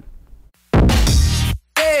ApologiaStudios.com.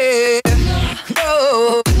 Hey,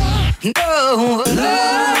 no, no, no.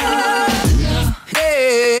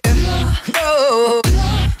 Hey, no,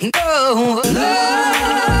 no, no.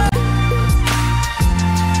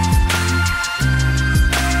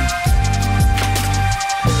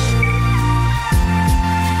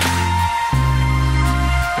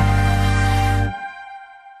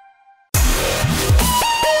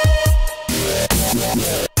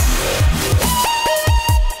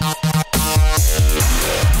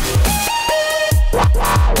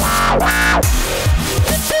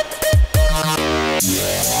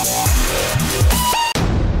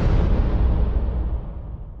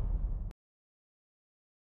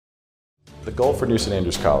 The goal for New St.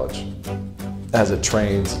 Andrews College, as it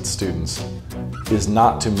trains its students, is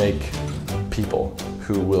not to make people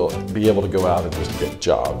who will be able to go out and just get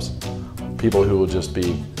jobs, people who will just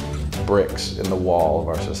be bricks in the wall of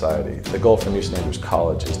our society. The goal for New St. Andrews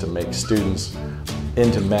College is to make students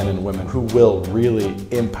into men and women who will really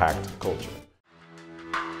impact culture.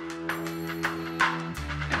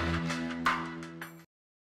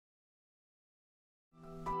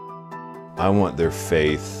 I want their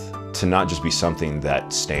faith to not just be something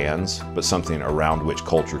that stands, but something around which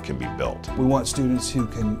culture can be built. We want students who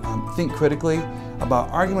can think critically about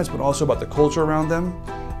arguments, but also about the culture around them,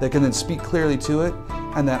 that can then speak clearly to it,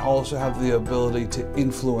 and that also have the ability to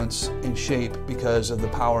influence and shape because of the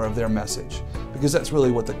power of their message. Because that's really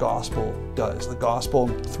what the gospel does. The gospel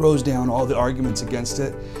throws down all the arguments against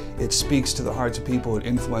it. It speaks to the hearts of people, it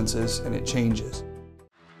influences, and it changes.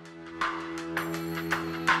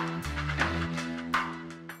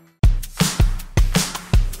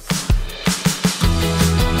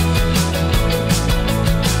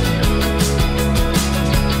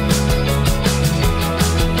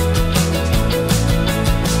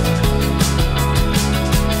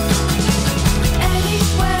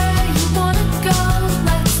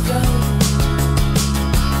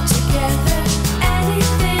 Together,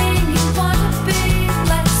 anything you wanna be,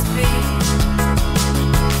 let's be.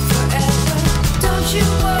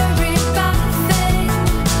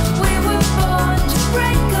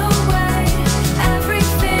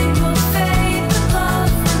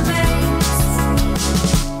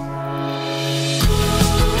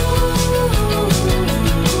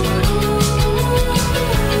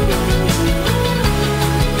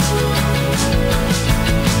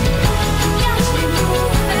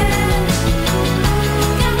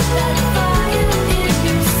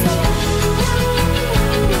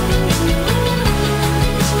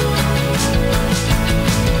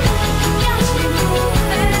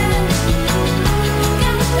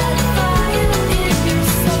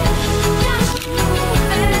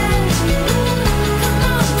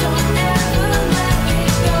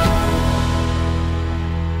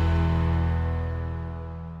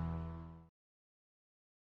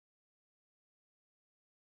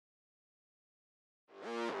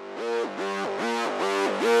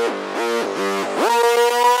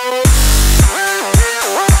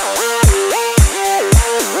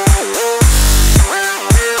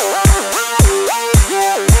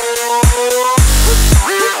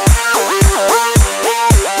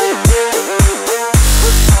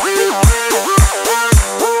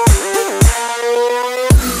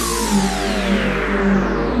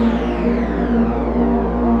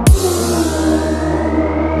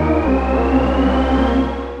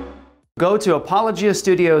 go to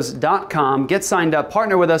apologiastudios.com, get signed up,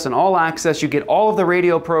 partner with us on All Access. You get all of the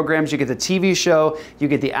radio programs, you get the TV show, you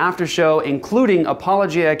get the after show, including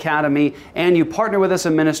Apologia Academy, and you partner with us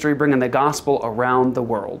in ministry, bringing the gospel around the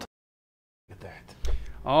world.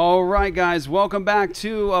 All right, guys, welcome back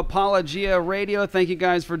to Apologia Radio. Thank you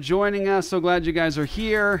guys for joining us. So glad you guys are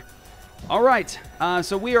here. All right,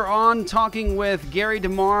 so we are on talking with Gary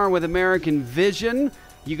Demar with American Vision.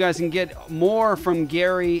 You guys can get more from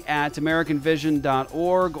Gary at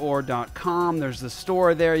AmericanVision.org or .com. There's the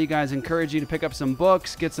store there. You guys, encourage you to pick up some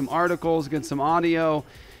books, get some articles, get some audio.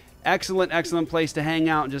 Excellent, excellent place to hang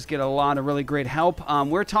out and just get a lot of really great help.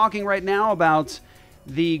 We're talking right now about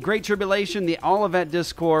the Great Tribulation, the Olivet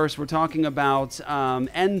Discourse. We're talking about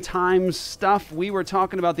end times stuff. We were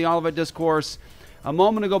talking about the Olivet Discourse a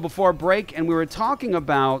moment ago before break, and we were talking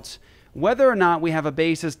about whether or not we have a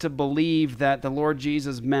basis to believe that the Lord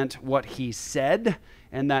Jesus meant what he said,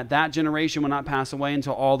 and that generation will not pass away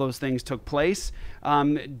until all those things took place.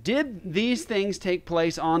 Did these things take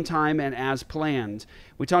place on time and as planned?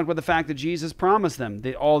 We talked about the fact that Jesus promised them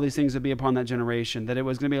that all these things would be upon that generation, that it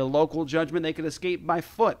was going to be a local judgment they could escape by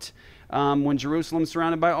foot. When Jerusalem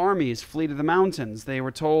surrounded by armies, flee to the mountains. They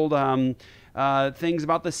were told things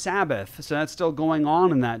about the Sabbath, so that's still going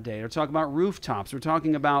on in that day. We're talking about rooftops. We're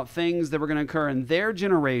talking about things that were going to occur in their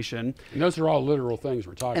generation. And those are all literal things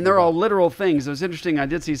we're talking about. And they're all literal things. It was interesting. I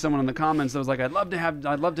did see someone in the comments that was like, I'd love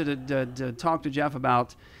to talk to Jeff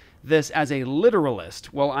about this as a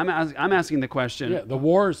literalist. Well, I'm asking the question. Yeah, the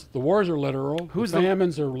wars are literal. The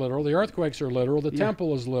famines are literal. The earthquakes are literal. The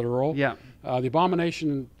temple is literal. Yeah. The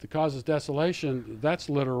abomination that causes desolation, that's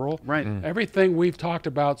literal. Right. Everything we've talked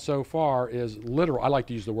about so far is literal. I like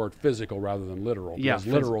to use the word physical rather than literal. Yeah, because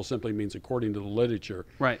literal simply means according to the literature.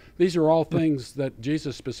 Right. These are all things that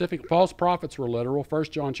Jesus specific. False prophets were literal. 1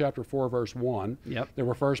 John chapter 4, verse 1. Yep. There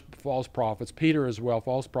were first false prophets. Peter as well,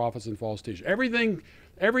 false prophets and false teachers.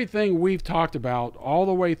 Everything we've talked about all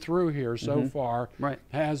the way through here so far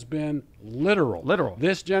has been literal. Literal.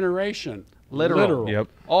 This generation. Literal. Yep.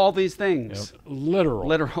 All these things. Yep. Literal.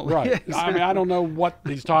 Literal. Right. I mean, I don't know what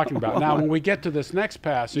he's talking about. Now, when we get to this next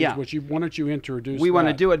passage, why don't you introduce We that? want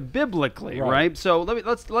to do it biblically, right? So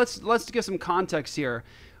let's get some context here.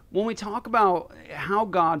 When we talk about how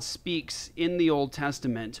God speaks in the Old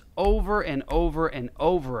Testament over and over and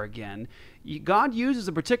over again, God uses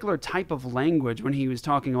a particular type of language when he was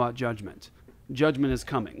talking about judgment. Judgment is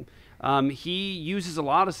coming. He uses a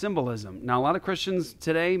lot of symbolism. Now, a lot of Christians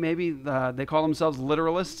today, maybe they call themselves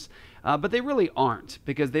literalists, but they really aren't,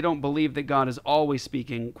 because they don't believe that God is always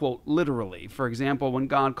speaking, quote, literally. For example, when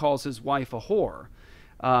God calls his wife a whore,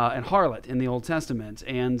 and harlot in the Old Testament,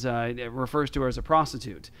 and it refers to her as a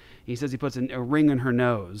prostitute. He says he puts a ring in her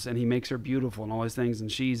nose, and he makes her beautiful and all these things,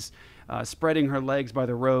 and she's spreading her legs by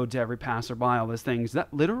the road to every passerby, all these things. Is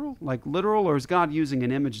that literal? Like literal, or is God using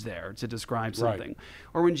an image there to describe something? Right.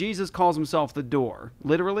 Or when Jesus calls himself the door,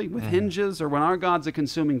 literally, with hinges, or when our God's a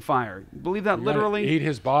consuming fire. Believe that literally? Eat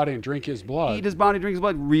his body and drink his blood. Eat his body, drink his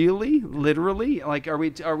blood. Really? Literally? Like, are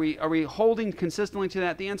we holding consistently to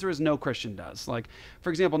that? The answer is no Christian does. Like, for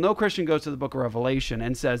example, no Christian goes to the book of Revelation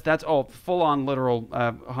and says that's all full-on literal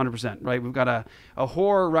 100%, right? We've got a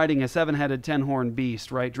whore riding a 7-headed, 10-horned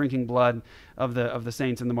beast, right? Drinking blood of the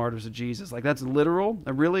saints and the martyrs of Jesus. Like, that's literal?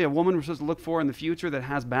 Really? A woman we're supposed to look for in the future that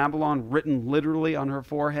has Babylon written literally on her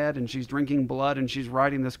forehead, and she's drinking blood, and she's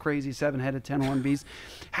riding this crazy 7-headed, 10-horned beast?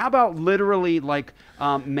 How about literally, like,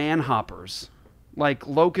 man-hoppers? Like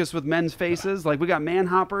locusts with men's faces? Like, we got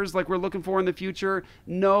man-hoppers like we're looking for in the future?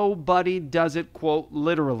 Nobody does it, quote,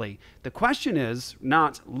 literally. The question is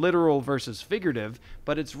not literal versus figurative,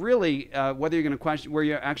 but it's really whether you're going to question, where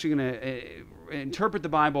you're actually going to interpret the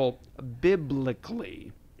Bible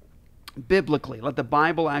biblically. Biblically. Let the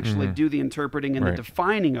Bible actually do the interpreting and the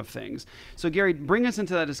defining of things. So, Gary, bring us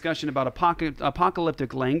into that discussion about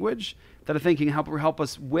apocalyptic language that I think can help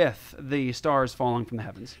us with the stars falling from the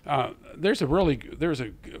heavens. There's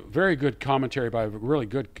a very good commentary by a really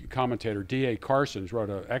good commentator, D.A. Carson, who wrote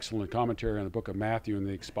an excellent commentary on the book of Matthew in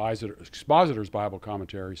the Expositor's Bible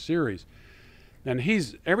Commentary series. And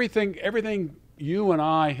he's everything you and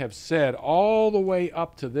I have said all the way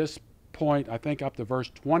up to this point, I think up to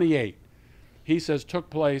verse 28, he says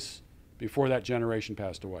took place before that generation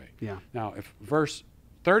passed away. Yeah. Now, if verse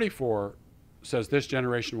 34 says this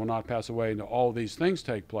generation will not pass away until all these things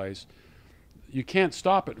take place, you can't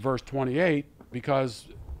stop at verse 28, because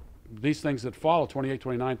these things that follow, 28,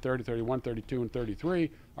 29, 30, 31, 32, and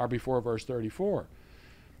 33, are before verse 34.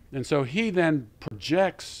 And so he then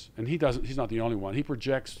projects, and he's not the only one, he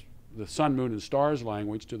projects the sun, moon, and stars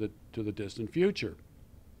language to the distant future.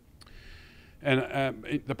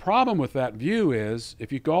 And the problem with that view is,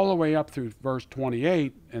 if you go all the way up through verse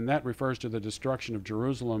 28, and that refers to the destruction of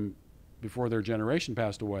Jerusalem before their generation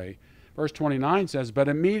passed away, verse 29 says, but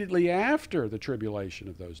immediately after the tribulation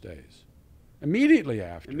of those days. Immediately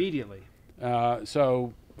after. Immediately.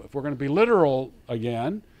 So if we're going to be literal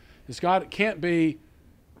again, it can't be,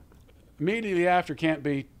 immediately after can't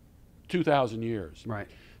be 2,000 years. Right.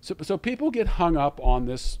 So people get hung up on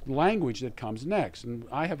this language that comes next. And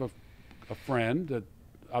I have a friend that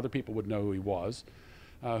other people would know who he was,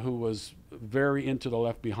 who was very into the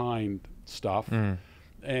Left Behind stuff.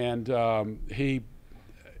 And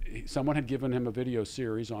someone had given him a video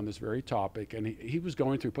series on this very topic, and he was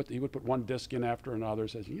going through, he would put one disc in after another,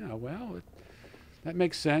 says, that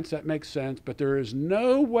makes sense, but there is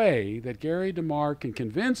no way that Gary Demar can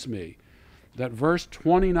convince me that verse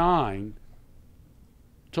 29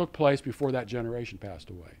 took place before that generation passed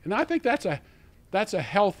away. And I think that's a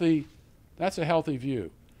healthy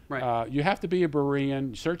view. Right. You have to be a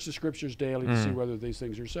Berean, search the scriptures daily to see whether these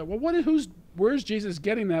things are so. Well, where's Jesus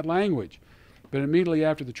getting that language? But immediately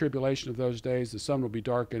after the tribulation of those days, the sun will be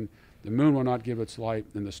darkened, the moon will not give its light,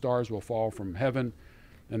 and the stars will fall from heaven,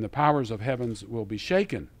 and the powers of heavens will be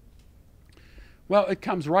shaken. Well, it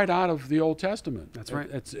comes right out of the Old Testament. That's right.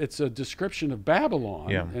 It's a description of Babylon.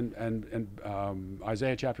 Yeah. And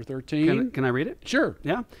Isaiah chapter 13. Can I read it? Sure.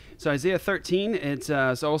 Yeah. So Isaiah 13.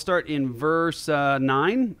 So I'll start in verse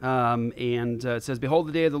 9, and it says, "Behold,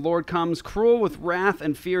 the day of the Lord comes, cruel with wrath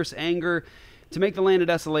and fierce anger, to make the land a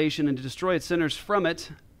desolation and to destroy its sinners from it.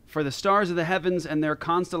 For the stars of the heavens and their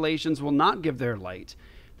constellations will not give their light.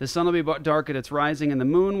 The sun will be dark at its rising, and the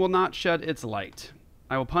moon will not shed its light.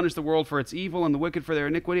 I will punish the world for its evil and the wicked for their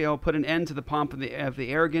iniquity. I will put an end to the pomp of the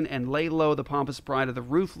arrogant and lay low the pompous pride of the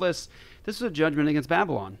ruthless." This is a judgment against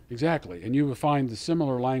Babylon. Exactly. And you will find the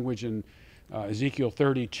similar language in Ezekiel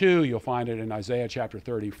 32. You'll find it in Isaiah chapter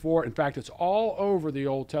 34. In fact, it's all over the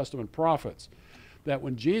Old Testament prophets that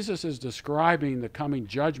when Jesus is describing the coming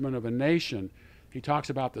judgment of a nation, he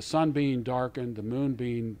talks about the sun being darkened, the moon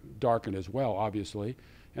being darkened as well, obviously,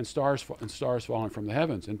 and stars falling from the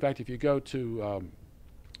heavens. In fact, if you go to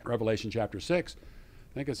Revelation chapter 6,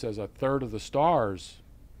 I think it says a third of the stars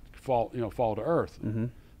fall to earth. Mm-hmm.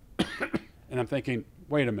 And I'm thinking,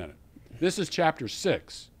 wait a minute. This is chapter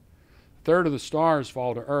 6. A third of the stars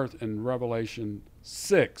fall to earth in Revelation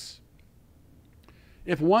 6.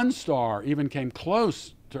 If one star even came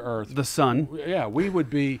close to earth, the sun, we would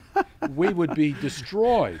be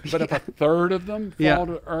destroyed. But if a third of them fall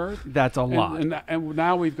to earth, that's a lot. And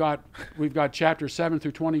now we've got chapter 7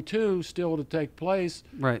 through 22 still to take place.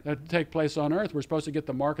 Right. That take place on earth. We're supposed to get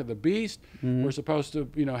the mark of the beast. Mm-hmm. We're supposed to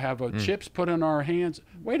have chips put in our hands.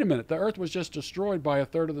 Wait a minute. The earth was just destroyed by a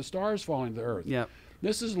third of the stars falling to earth. Yeah.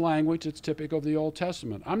 This is language that's typical of the Old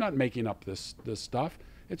Testament. I'm not making up this stuff.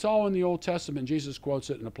 It's all in the Old Testament. Jesus quotes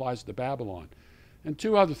it and applies it to Babylon. And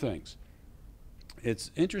two other things. It's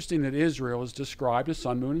interesting that Israel is described as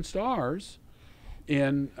sun, moon, and stars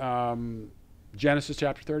in Genesis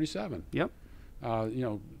chapter 37. Yep.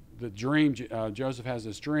 The dream, Joseph has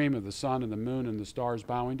this dream of the sun and the moon and the stars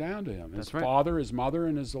bowing down to him. His father, his mother,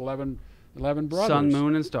 and his 11 brothers. Sun,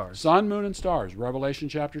 moon, and stars. Sun, moon, and stars. Revelation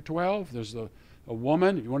chapter 12, there's a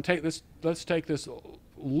woman. If you want to take this, let's take this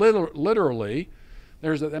literally.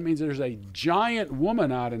 That means there's a giant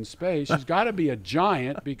woman out in space. She's got to be a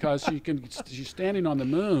giant because she's standing on the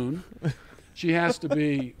moon. She has to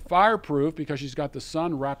be fireproof because she's got the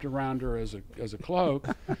sun wrapped around her as a cloak.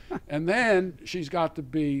 And then she's got to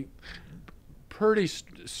be pretty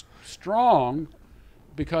strong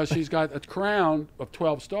because she's got a crown of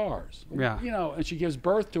 12 stars. Yeah. And she gives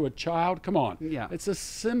birth to a child. Come on. Yeah. It's a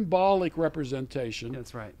symbolic representation.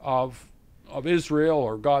 That's right. Of Israel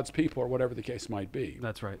or God's people or whatever the case might be.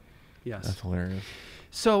 That's right. Yes. That's hilarious.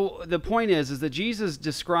 So the point is that Jesus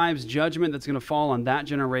describes judgment that's going to fall on that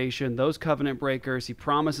generation, those covenant breakers. He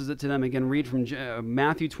promises it to them. Again, read from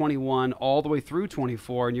Matthew 21 all the way through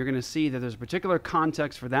 24, and you're going to see that there's a particular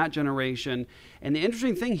context for that generation. And the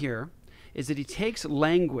interesting thing here is that he takes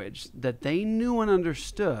language that they knew and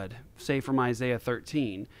understood, say from Isaiah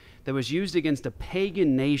 13, that was used against a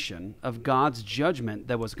pagan nation of God's judgment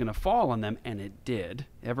that was going to fall on them, and it did.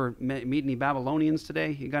 Ever meet any Babylonians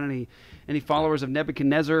today? You got any followers of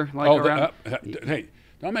Nebuchadnezzar around? Hey,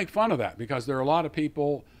 don't make fun of that because there are a lot of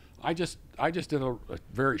people. I just did a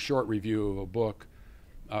very short review of a book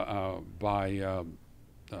by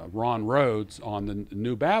Ron Rhodes on the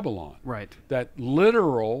New Babylon. Right. That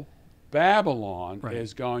literal Babylon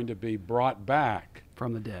is going to be brought back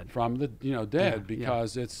from the dead. From the dead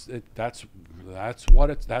because that's what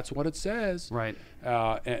it says. Right.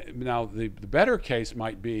 Now the better case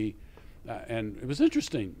might be And it was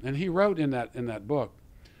interesting. And he wrote in that book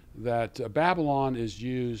that Babylon is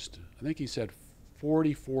used, I think he said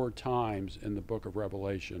 44 times in the book of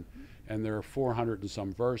Revelation, and there are 400 and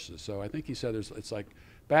some verses. So I think he said it's like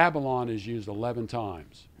Babylon is used 11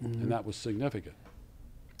 times, and that was significant.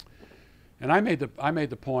 And I made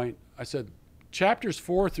the point, I said, chapters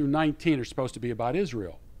 4 through 19 are supposed to be about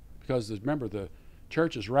Israel, because remember, the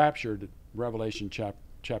church is raptured at Revelation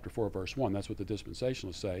chapter 4, verse 1. That's what the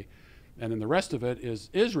dispensationalists say. And then the rest of it is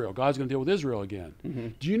Israel. God's going to deal with Israel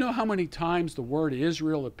again. Do you know how many times the word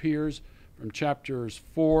Israel appears from chapters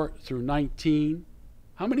 4 through 19?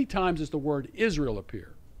 How many times does the word Israel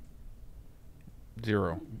appear?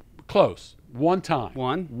 0. Close. One time.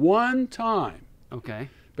 One time. Okay.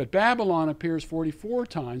 But Babylon appears 44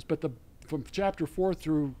 times, but from chapter 4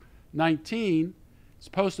 through 19, it's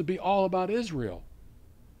supposed to be all about Israel.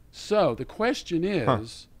 So the question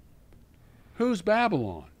is, who's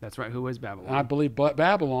Babylon? That's right. Who is Babylon? I believe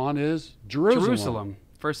Babylon is Jerusalem.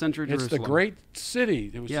 First century Jerusalem. It's the great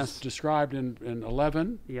city. It was described in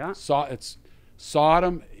 11. Yeah. It's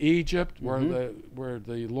Sodom, Egypt, where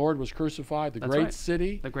the Lord was crucified, the great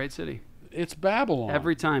city. The great city. It's Babylon.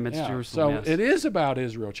 Every time it's Jerusalem. So it is about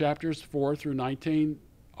Israel. Chapters 4 through 19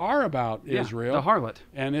 are about Israel. The harlot.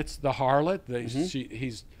 And it's the harlot.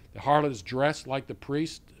 The harlot is dressed like the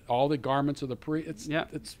priest, all the garments of the priest.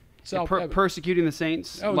 It's persecuting the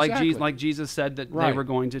saints, like Jesus said that they were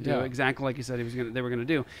going to do, exactly like he said they were going to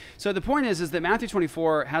do. So the point is that Matthew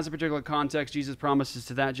 24 has a particular context. Jesus promises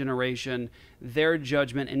to that generation their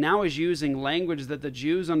judgment, and now is using language that the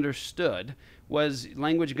Jews understood was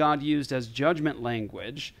language God used as judgment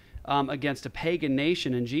language against a pagan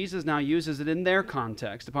nation, and Jesus now uses it in their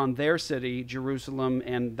context, upon their city, Jerusalem,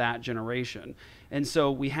 and that generation. And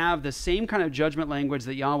so we have the same kind of judgment language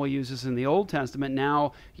that Yahweh uses in the Old Testament.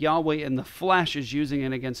 Now Yahweh in the flesh is using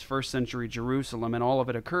it against first century Jerusalem, and all of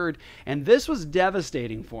it occurred. And this was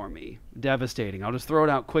devastating for me. Devastating. I'll just throw it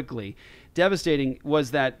out quickly. Devastating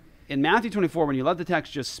was that in Matthew 24, when you let the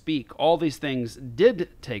text just speak, all these things did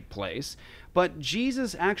take place. But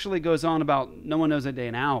Jesus actually goes on about no one knows a day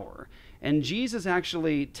and hour. And Jesus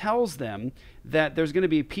actually tells them that there's going to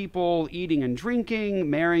be people eating and drinking,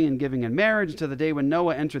 marrying and giving in marriage to the day when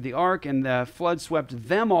Noah entered the ark and the flood swept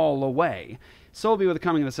them all away. So will be with the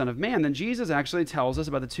coming of the Son of Man. Then Jesus actually tells us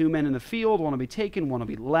about the 2 men in the field, one will be taken, one will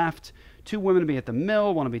be left. 2 women to be at the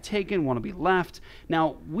mill, one will be taken, one will be left.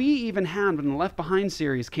 Now, we even had, when the Left Behind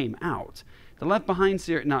series came out, the Left Behind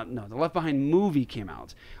series, the Left Behind movie came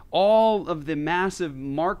out. All of the mass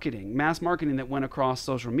marketing that went across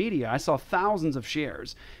social media, I saw thousands of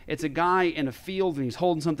shares. It's a guy in a field and he's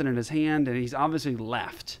holding something in his hand and he's obviously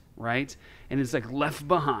left, right? And it's like left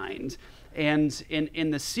behind. And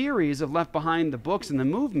in the series of Left Behind, the books and the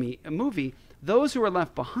movie, those who are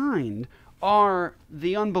left behind are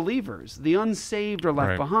the unbelievers. The unsaved are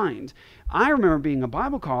left behind. I remember being in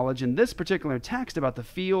Bible college, and this particular text about the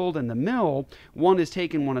field and the mill, one is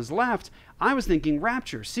taken, one is left, I was thinking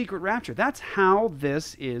rapture, secret rapture. That's how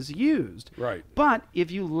this is used. Right. But if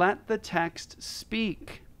you let the text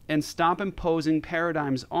speak and stop imposing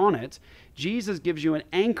paradigms on it, Jesus gives you an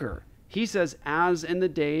anchor. He says, as in the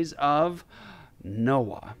days of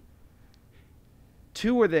Noah.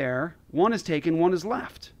 2 are there, one is taken, one is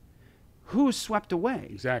left. Who's swept away?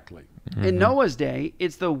 Exactly. In Noah's day,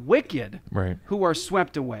 it's the wicked who are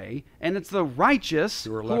swept away, and it's the righteous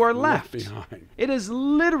who are left behind. It is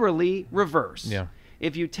literally reverse. Yeah.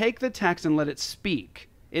 If you take the text and let it speak,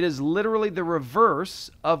 it is literally the reverse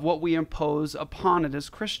of what we impose upon it as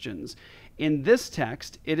Christians. In this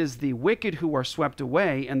text, it is the wicked who are swept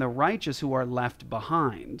away and the righteous who are left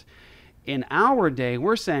behind. In our day,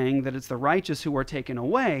 we're saying that it's the righteous who are taken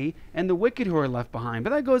away and the wicked who are left behind.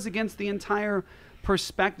 But that goes against the entire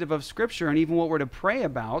perspective of Scripture and even what we're to pray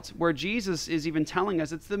about, where Jesus is even telling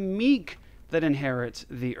us it's the meek that inherit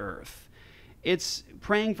the earth. It's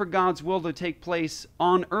praying for God's will to take place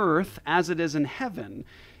on earth as it is in heaven.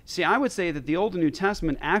 See, I would say that the Old and New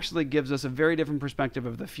Testament actually gives us a very different perspective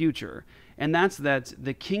of the future. And that's that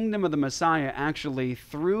the kingdom of the Messiah actually,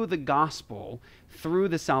 through the gospel, through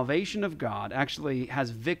the salvation of God, actually has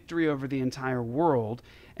victory over the entire world.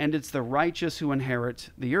 And it's the righteous who inherit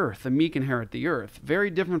the earth. The meek inherit the earth. Very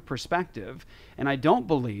different perspective. And I don't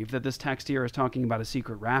believe that this text here is talking about a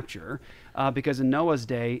secret rapture, because in Noah's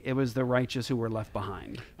day, it was the righteous who were left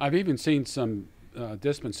behind. I've even seen some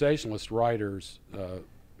dispensationalist writers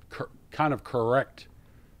kind of correct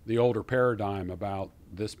the older paradigm about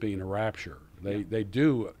this being a rapture. They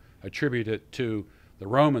do attribute it to the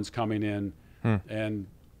Romans coming in and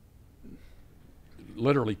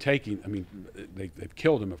literally taking, I mean, they've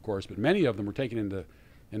killed him, of course, but many of them were taken into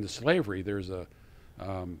into slavery. There's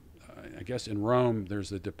I guess in Rome,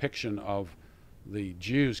 there's a depiction of the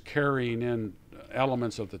Jews carrying in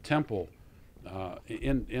elements of the temple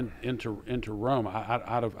into Rome,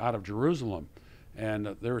 out of Jerusalem,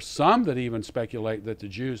 and there are some that even speculate that the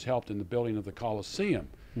Jews helped in the building of the Colosseum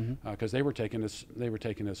because they were taken as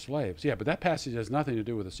slaves. Yeah, but that passage has nothing to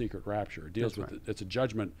do with the secret rapture. It deals with it's a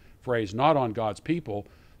judgment phrase not on God's people,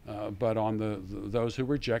 but on those who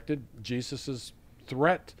rejected Jesus's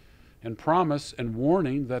threat and promise and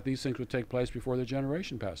warning that these things would take place before the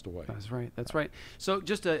generation passed away. That's right. That's right. So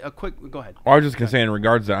just a quick, go ahead. I was just going to say in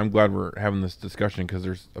regards to that, I'm glad we're having this discussion because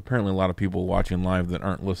there's apparently a lot of people watching live that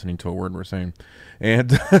aren't listening to a word we're saying.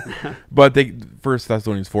 And but 1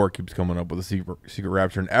 Thessalonians 4 keeps coming up with the secret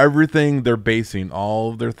rapture and everything. They're basing all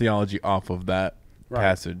of their theology off of that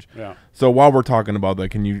passage. Yeah. So while we're talking about that,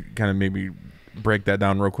 can you kind of maybe break that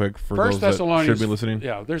down real quick for those that should be listening?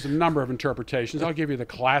 Yeah, there's a number of interpretations. I'll give you the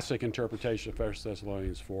classic interpretation of 1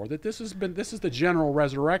 Thessalonians 4, that this is the general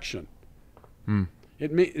resurrection.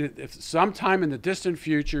 If sometime in the distant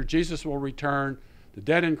future Jesus will return, the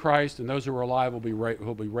dead in Christ and those who are alive will be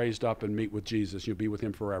raised up and meet with Jesus. You'll be with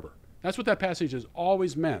him forever. That's what that passage has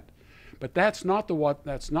always meant. But that's not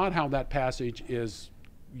how that passage is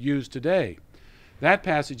used today. That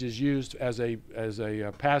passage is used as a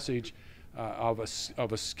passage of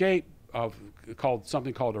escape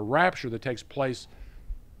something called a rapture that takes place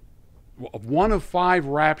of one of 5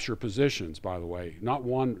 rapture positions, by the way, not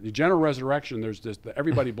one. The general resurrection, there's this,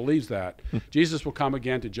 everybody believes that Jesus will come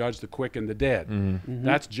again to judge the quick and the dead.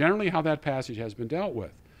 That's generally how that passage has been dealt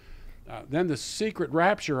with. Then the secret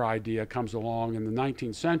rapture idea comes along in the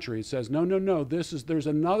 19th century. It says, no, there's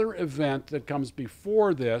another event that comes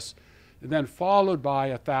before this, and then followed by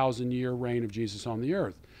a 1,000-year reign of Jesus on the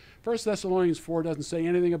earth. 1 Thessalonians 4 doesn't say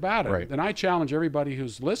anything about it. Right. And I challenge everybody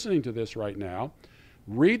who's listening to this right now,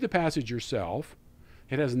 read the passage yourself.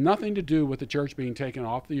 It has nothing to do with the church being taken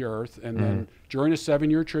off the earth and then during a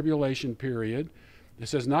 7-year tribulation period. It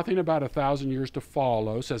says nothing about 1,000 years to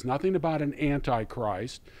follow. It says nothing about an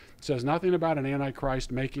antichrist. It says nothing about an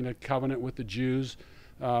antichrist making a covenant with the Jews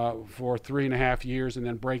for 3.5 years and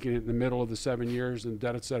then breaking it in the middle of the 7 years and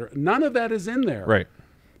dead, etc. None of that is in there. Right.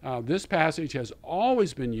 This passage has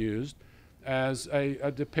always been used as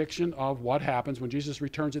a depiction of what happens when Jesus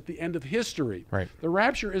returns at the end of history. Right. The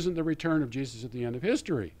rapture isn't the return of Jesus at the end of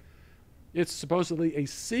history. It's supposedly a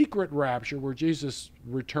secret rapture where Jesus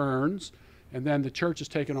returns and then the church is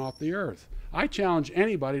taken off the earth. I challenge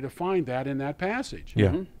anybody to find that in that passage.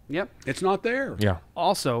 Yeah. Yep. It's not there. Yeah.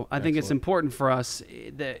 Also, I think it's important for us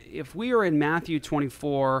that if we are in Matthew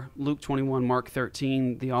 24, Luke 21, Mark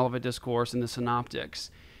 13, the Olivet Discourse, and the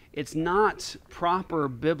Synoptics, it's not proper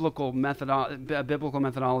biblical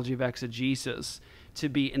methodology of exegesis to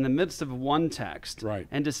be in the midst of one text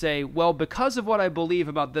and to say, well, because of what I believe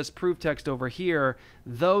about this proof text over here,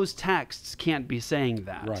 those texts can't be saying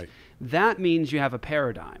that. Right. That means you have a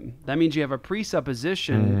paradigm. That means you have a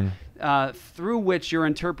presupposition through which you're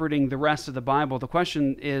interpreting the rest of the Bible. The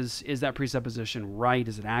question is that presupposition right?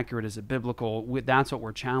 Is it accurate? Is it biblical? That's what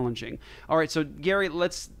we're challenging. All right, so Gary,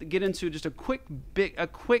 let's get into just a quick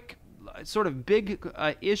sort of big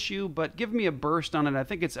issue, but give me a burst on it. I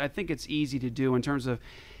think it's easy to do in terms of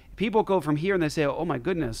people go from here and they say, oh my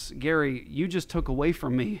goodness, Gary, you just took away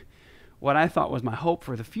from me what I thought was my hope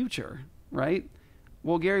for the future, right?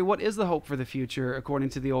 Well, Gary, what is the hope for the future according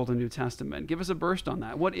to the Old and New Testament? Give us a burst on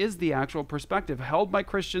that. What is the actual perspective held by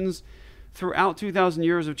Christians throughout 2,000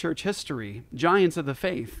 years of church history, giants of the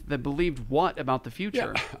faith that believed what about the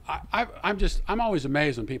future? Yeah, I'm always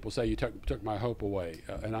amazed when people say you took my hope away,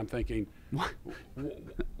 and I'm thinking,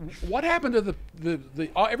 what happened to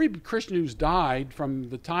every Christian who's died from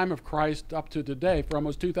the time of Christ up to today for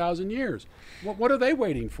almost 2,000 years? What are they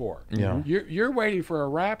waiting for? Yeah, you're waiting for a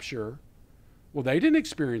rapture. Well, they didn't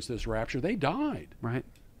experience this rapture; they died. Right.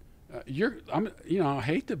 I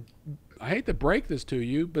hate to break this to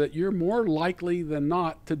you, but you're more likely than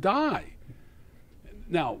not to die.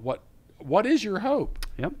 Now, what is your hope?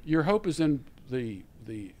 Yep. Your hope is in the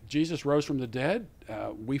Jesus rose from the dead.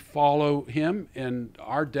 We follow him in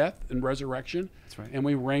our death and resurrection. That's right. And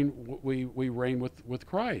we reign with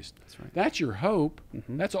Christ. That's right. That's your hope.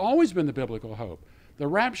 That's always been the biblical hope. The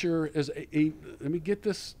rapture is let me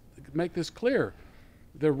make this clear.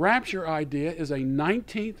 The rapture idea is a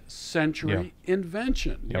 19th century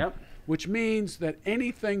invention. Yep. Which means that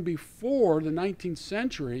anything before the 19th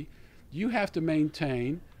century, you have to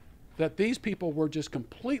maintain that these people were just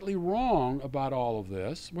completely wrong about all of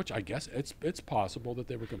this, which I guess it's possible that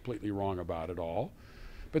they were completely wrong about it all.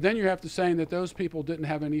 But then you have to say that those people didn't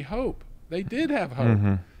have any hope. They did have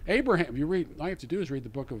hope. Abraham, you read. All you have to do is read the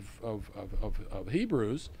book of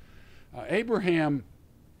Hebrews. Abraham,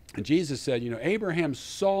 and Jesus said, Abraham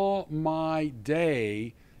saw my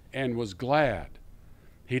day and was glad.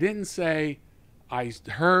 He didn't say, I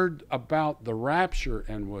heard about the rapture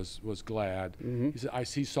and was glad. He said,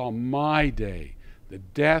 he saw my day, the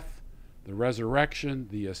death, the resurrection,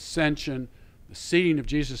 the ascension, the seating of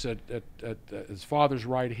Jesus at his Father's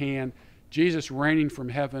right hand, Jesus reigning from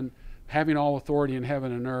heaven, having all authority in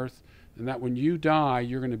heaven and earth, and that when you die,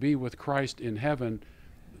 you're going to be with Christ in heaven.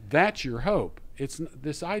 That's your hope. It's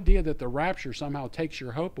this idea that the rapture somehow takes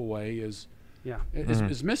your hope away is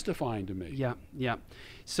mystifying to me. Yeah.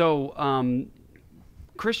 So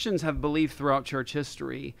Christians have believed throughout church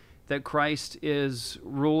history that Christ is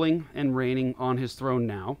ruling and reigning on his throne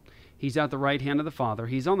now. He's at the right hand of the Father.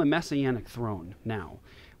 He's on the messianic throne now.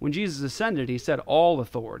 When Jesus ascended, he said all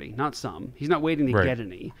authority, not some. He's not waiting to get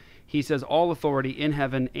any. He says all authority in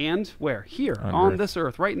heaven and where? Here, on this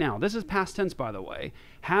earth, right now. This is past tense, by the way.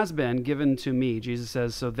 Has been given to me. Jesus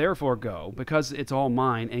says, so therefore go, because it's all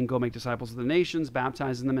mine, and go make disciples of the nations,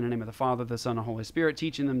 baptizing them in the name of the Father, the Son, and Holy Spirit,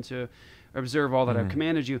 teaching them to observe all that I've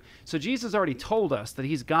commanded you. So Jesus already told us that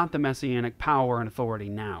he's got the messianic power and authority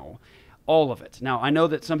now. All of it. Now, I know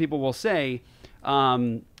that some people will say,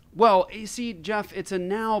 well, you see, Jeff, it's a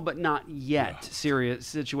now but not yet serious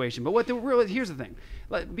situation. But here's the thing.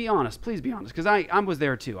 Be honest. Please be honest, because I was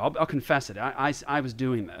there too. I'll confess it. I was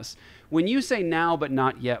doing this. When you say now but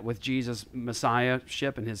not yet with Jesus'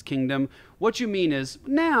 messiahship and his kingdom, what you mean is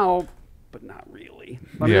now but not really.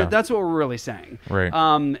 I mean, that's what we're really saying.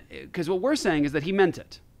 Right. Because what we're saying is that he meant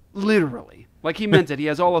it. Literally. Like he meant it. He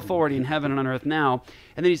has all authority in heaven and on earth now.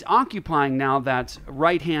 And then he's occupying now that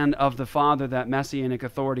right hand of the Father, that messianic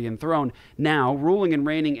authority and throne, now ruling and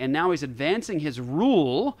reigning. And now he's advancing his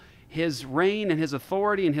rule, his reign and his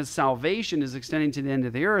authority and his salvation is extending to the end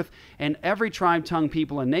of the earth. And every tribe, tongue,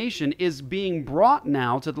 people, and nation is being brought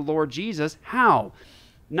now to the Lord Jesus. How?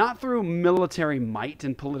 Not through military might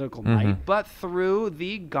and political might, but through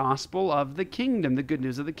the gospel of the kingdom, the good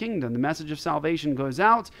news of the kingdom. The message of salvation goes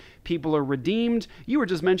out. People are redeemed. You were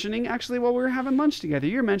just mentioning, actually, while we were having lunch together,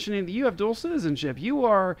 you're mentioning that you have dual citizenship. You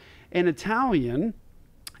are an Italian,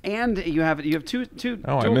 and you have two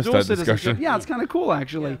I missed dual that citizenship. discussion. Yeah, it's kind of cool,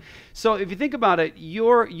 actually. So if you think about it,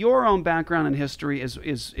 your own background and history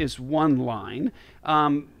is one line.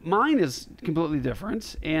 Mine is completely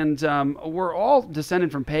different, and we're all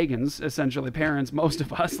descended from pagans, essentially, parents, most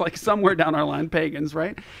of us, like somewhere down our line, pagans,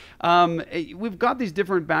 right? We've got these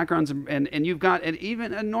different backgrounds, and you've got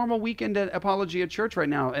even a normal weekend at Apologia Church right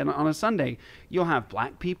now, and on a Sunday, you'll have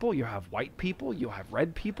black people, you'll have white people, you'll have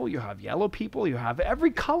red people, you'll have yellow people, you have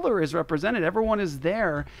every color is represented, everyone is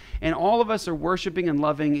there, and all of us are worshiping and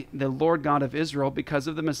loving the Lord God of Israel because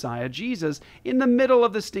of the Messiah, Jesus, in the middle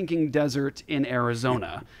of the stinking desert in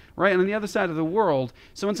Arizona, right? On the other side of the world.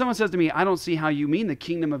 So when someone says to me, I don't see how you mean the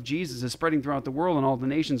kingdom of Jesus is spreading throughout the world and all the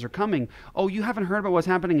nations are coming. Oh, you haven't heard about what's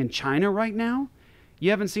happening in China right now? You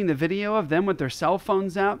haven't seen the video of them with their cell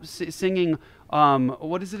phones out singing,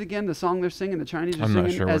 what is it again? The song they're singing, the Chinese are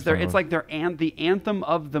singing? It's like the anthem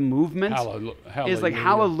of the movement is like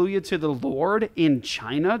hallelujah to the Lord in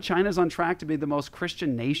China. China's on track to be the most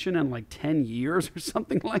Christian nation in like 10 years or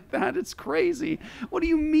something like that. It's crazy. What do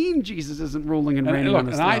you mean Jesus isn't ruling and reigning on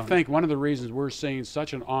this throne? I think one of the reasons we're seeing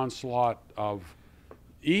such an onslaught of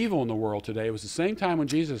evil in the world today was the same time when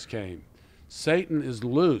Jesus came. Satan is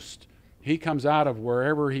loosed. He comes out of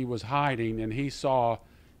wherever he was hiding, and he saw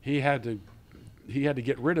he had to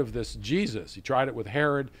get rid of this Jesus. He tried it with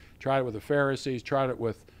Herod, tried it with the Pharisees, tried it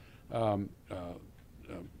with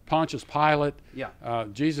Pontius Pilate.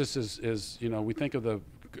 Jesus is we think of the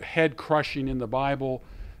head crushing in the Bible,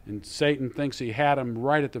 and Satan thinks he had him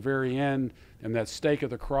right at the very end, and that stake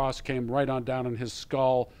of the cross came right on down in his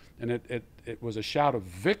skull, and it was a shout of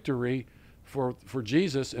victory for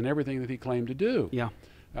Jesus and everything that he claimed to do.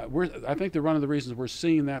 I think that one of the reasons we're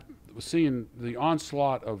seeing the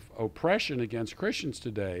onslaught of oppression against Christians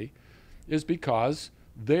today is because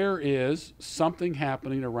there is something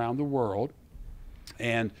happening around the world,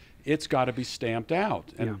 and it's got to be stamped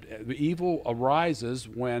out. And the evil arises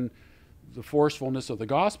when the forcefulness of the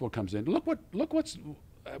gospel comes in. Look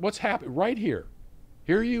what's happening right here.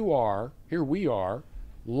 Here we are,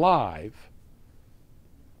 live.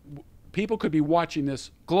 People could be watching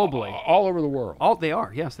this globally, all over the world. They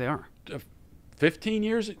are. Yes, they are. 10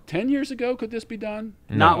 years ago, could this be done?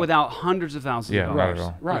 No. Not without hundreds of thousands of dollars. Not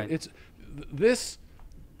at all. Right. It's this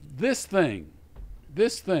thing.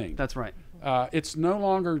 That's right. It's no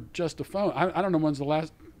longer just a phone. I don't know when's the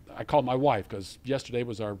last. I called my wife because yesterday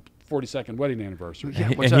was our 42nd wedding anniversary.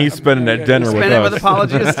 And he's spending that dinner with us. Spending it with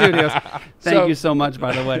Apologia Studios. Thank you so much,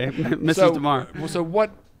 by the way, Mrs. Demar. So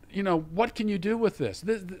what can you do with this?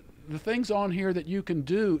 The things on here that you can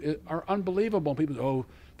do are unbelievable. People say, oh,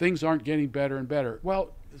 things aren't getting better and better.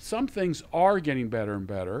 Well, some things are getting better and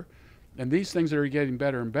better, and these things that are getting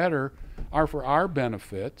better and better are for our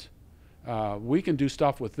benefit. We can do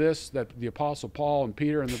stuff with this that the Apostle Paul and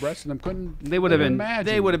Peter and the rest of them couldn't. They would have been. Imagine.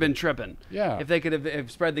 They would have been tripping. Yeah. If they could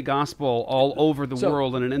have spread the gospel all over the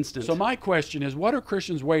world in an instant. So my question is, what are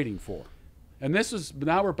Christians waiting for? And this is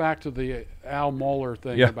now we're back to the Al Mohler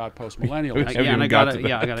thing about postmillennialism. I got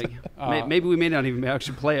it. Maybe we may not even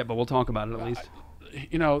actually play it, but we'll talk about it at least.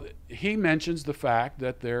 He mentions the fact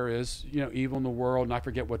that there is, evil in the world, and I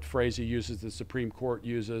forget what phrase he uses. The Supreme Court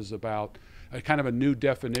uses about a kind of a new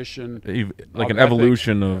definition, like an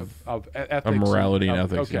evolution of ethics, morality and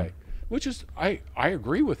ethics. Okay, which is I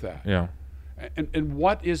agree with that. Yeah. And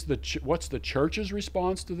what's the church's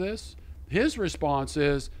response to this? His response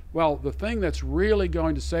is, well, the thing that's really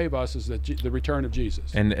going to save us is the return of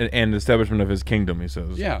Jesus and the establishment of His kingdom. He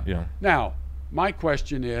says. Yeah. Yeah. Now, my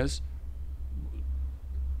question is,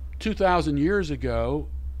 2,000 years ago,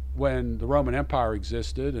 when the Roman Empire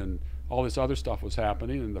existed and all this other stuff was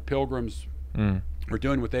happening, and the Pilgrims were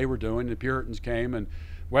doing what they were doing, the Puritans came, and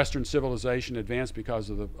Western civilization advanced because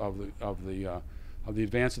of the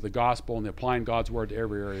advance of the gospel and the applying God's word to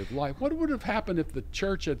every area of life. What would have happened if the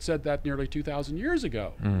church had said that nearly 2,000 years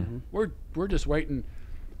ago? We're just waiting.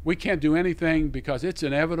 We can't do anything because it's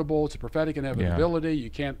inevitable. It's a prophetic inevitability. Yeah. You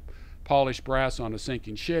can't polish brass on a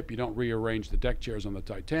sinking ship. You don't rearrange the deck chairs on the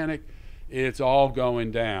Titanic. It's all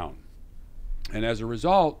going down. And as a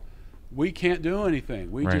result, we can't do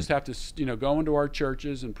anything. We just have to, go into our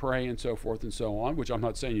churches and pray and so forth and so on, which I'm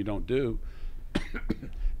not saying you don't do.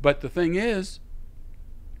 But the thing is,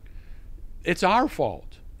 it's our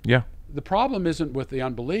fault. Yeah. The problem isn't with the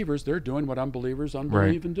unbelievers. They're doing what unbelievers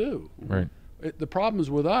unbelieve and do. Right. The problem is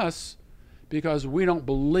with us because we don't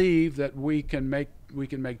believe that we can make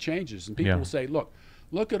changes. And people will say,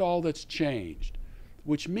 look at all that's changed,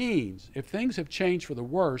 which means if things have changed for the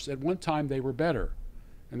worse, at one time they were better.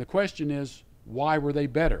 And the question is, why were they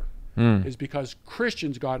better? Is because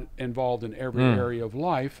Christians got involved in every area of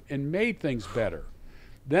life and made things better.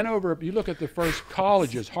 Then you look at the first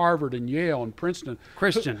colleges, Harvard and Yale and Princeton.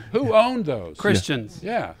 Christian. Who owned those? Christians.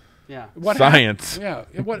 Yeah. Yeah. Science.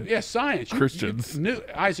 Science. Christians.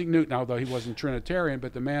 Isaac Newton, although he wasn't Trinitarian,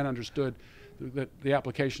 but the man understood the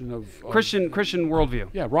application of Christian worldview.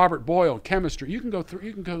 Yeah, Robert Boyle, chemistry. You can go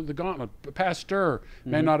the gauntlet. Pasteur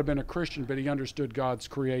may not have been a Christian, but he understood God's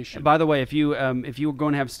creation. By the way, if you were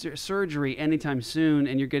going to have surgery anytime soon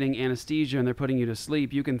and you're getting anesthesia and they're putting you to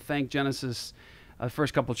sleep, you can thank Genesis,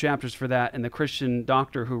 first couple chapters for that, and the Christian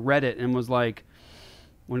doctor who read it and was like,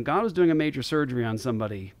 when God was doing a major surgery on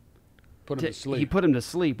somebody, put him to sleep. He put him to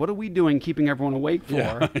sleep. What are we doing keeping everyone awake for?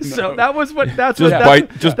 Yeah, so that was what. That's just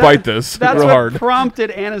what. Bite this. That's real what hard.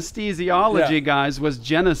 prompted anesthesiology, guys. Was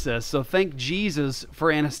Genesis. So thank Jesus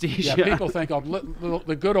for anesthesia. Yeah, people think of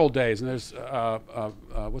the good old days, and there's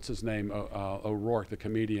what's his name, O'Rourke, the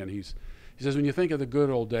comedian. He says when you think of the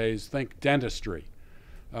good old days, think dentistry.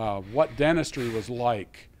 What dentistry was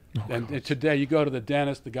like. And today you go to the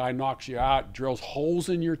dentist, the guy knocks you out, drills holes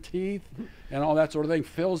in your teeth and all that sort of thing,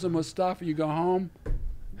 fills them with stuff, and you go home.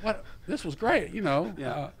 This was great,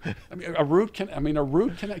 Yeah. A root canal.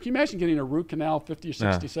 Can you imagine getting a root canal 50 or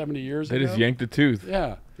 60, 70 years ago? They just yanked a tooth.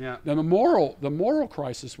 Yeah. Yeah. Now the moral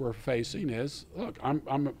crisis we're facing is, look,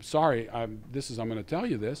 I'm sorry, I'm going to tell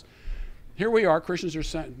you this. Here we are, Christians are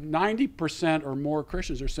 90% or more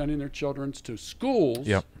Christians are sending their children to schools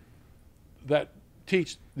that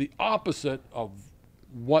teach the opposite of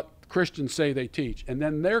what Christians say they teach. And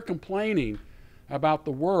then they're complaining about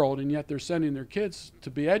the world, and yet they're sending their kids to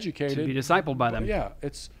be educated. To be discipled by them. Yeah.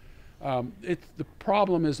 The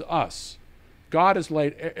problem is us. God has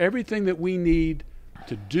laid everything that we need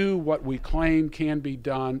to do what we claim can be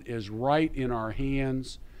done is right in our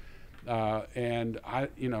hands.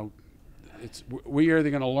 We're either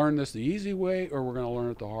going to learn this the easy way or we're going to learn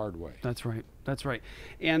it the hard way. That's right. That's right.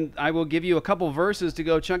 And I will give you a couple verses to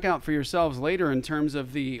go check out for yourselves later in terms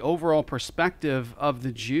of the overall perspective of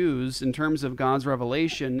the Jews in terms of God's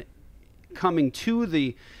revelation coming to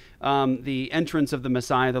the entrance of the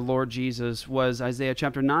Messiah, the Lord Jesus, was Isaiah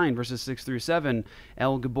chapter 9, verses 6 through 7.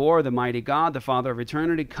 El Gabor, the mighty God, the Father of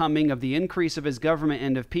eternity, coming of the increase of his government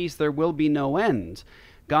and of peace, there will be no end.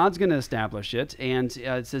 God's going to establish it, and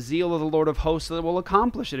it's the zeal of the Lord of hosts that will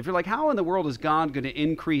accomplish it. If you're like, how in the world is God going to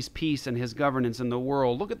increase peace and his governance in the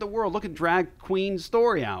world? Look at the world. Look at Drag Queen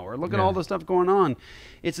Story Hour. Look at all the stuff going on.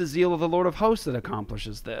 It's the zeal of the Lord of hosts that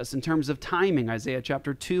accomplishes this. In terms of timing, Isaiah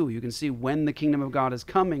chapter 2, you can see when the kingdom of God is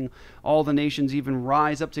coming, all the nations even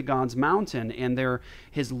rise up to God's mountain, and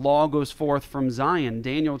his law goes forth from Zion.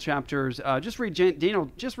 Daniel chapters, just read Daniel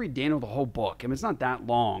the whole book. I mean, it's not that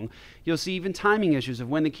long. You'll see even timing issues of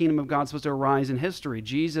when the kingdom of God is supposed to arise in history.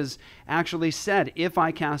 Jesus actually said, if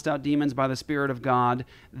I cast out demons by the Spirit of God,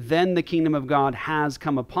 then the kingdom of God has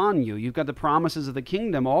come upon you. You've got the promises of the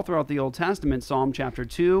kingdom all throughout the Old Testament. Psalm chapter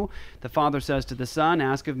 2, the Father says to the Son,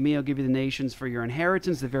 ask of me, I'll give you the nations for your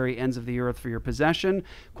inheritance, the very ends of the earth for your possession.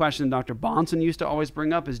 Question Dr. Bonson used to always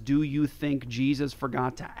bring up is, do you think Jesus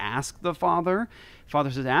forgot to ask the Father? Father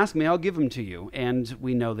says, ask me, I'll give them to you. And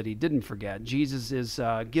we know that he didn't forget. Jesus is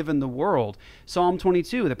given the world. Psalm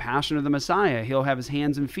 22, the passion of the Messiah. He'll have his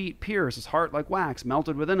hands and feet pierced, his heart like wax,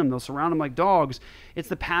 melted within him. They'll surround him like dogs. It's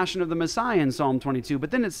the passion of the Messiah in Psalm 22.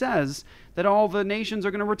 But then it says that all the nations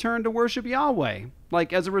are going to return to worship Yahweh.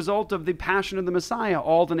 Like as a result of the passion of the Messiah,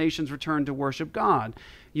 all the nations return to worship God.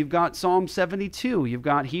 You've got Psalm 72. You've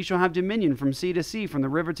got, he shall have dominion from sea to sea, from the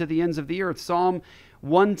river to the ends of the earth. Psalm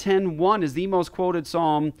 110:1 is the most quoted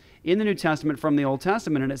psalm in the New Testament from the Old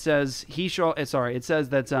Testament, and it says, it says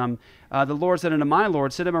that the Lord said unto my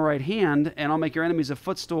Lord, sit at my right hand, and I'll make your enemies a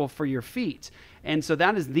footstool for your feet. And so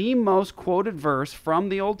that is the most quoted verse from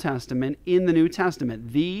the Old Testament in the New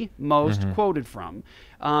Testament, the most quoted from.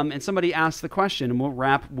 And somebody asked the question, and we'll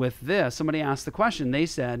wrap with this. Somebody asked the question. They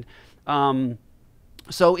said,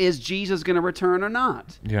 so is Jesus going to return or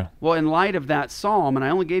not? Yeah. Well, in light of that psalm, and I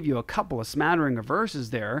only gave you a couple of smattering of verses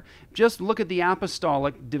there, just look at the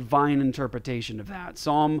apostolic divine interpretation of that.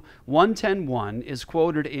 Psalm 110:1 is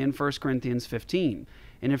quoted in 1 Corinthians 15.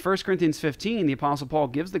 And in 1 Corinthians 15, the Apostle Paul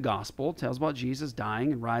gives the gospel, tells about Jesus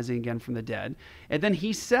dying and rising again from the dead. And then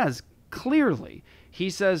he says clearly, he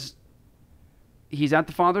says he's at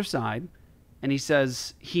the Father's side, and he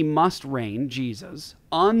says he must reign, Jesus,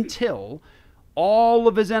 until all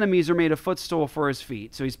of his enemies are made a footstool for his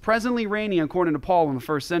feet. So he's presently reigning according to Paul in the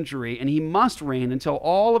first century, and he must reign until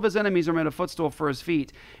all of his enemies are made a footstool for his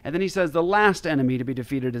feet. And then he says the last enemy to be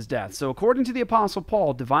defeated is death. So according to the Apostle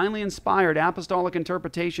Paul, divinely inspired apostolic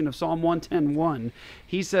interpretation of Psalm 110:1,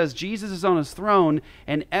 he says Jesus is on his throne,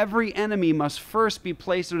 and every enemy must first be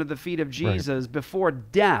placed under the feet of Jesus before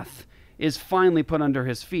death is finally put under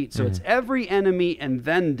his feet. So it's every enemy and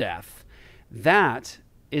then death. That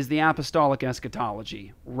is the apostolic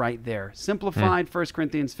eschatology right there. Simplified, 1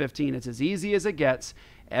 Corinthians 15. It's as easy as it gets.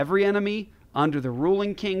 Every enemy under the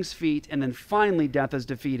ruling king's feet, and then finally death is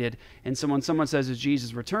defeated. And so when someone says, is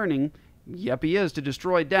Jesus returning? Yep, he is, to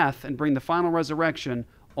destroy death and bring the final resurrection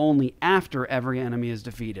only after every enemy is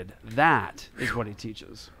defeated. That is what he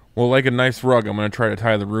teaches. Well, like a nice rug, I'm going to try to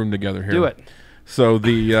tie the room together here. Do it. So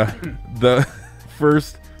the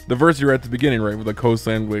verse you were at the beginning, right, with the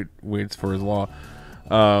coastland waits for his law.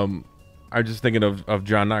 I'm just thinking of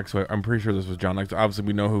John Knox. I'm pretty sure this was John Knox. Obviously,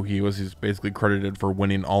 we know who he was. He's basically credited for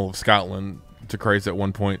winning all of Scotland to Christ at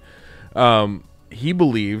one point. He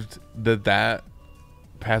believed that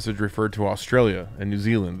passage referred to Australia and New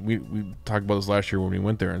Zealand. We talked about this last year when we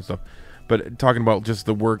went there and stuff. But talking about just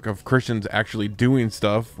the work of Christians actually doing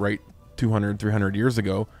stuff, right, 200, 300 years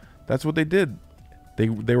ago, that's what they did.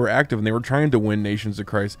 They were active, and they were trying to win nations to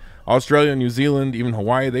Christ. Australia, New Zealand, even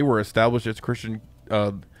Hawaii, they were established as Christian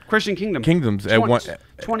kingdoms.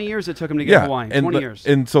 20 years it took them to get Hawaii. 20 years.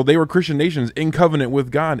 And so they were Christian nations in covenant with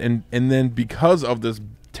God. And then because of this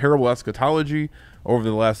terrible eschatology over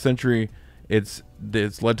the last century, it's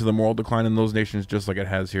led to the moral decline in those nations, just like it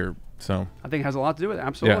has here. So I think it has a lot to do with it.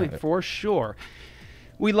 Absolutely, for sure.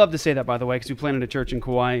 We love to say that, by the way, because we planted a church in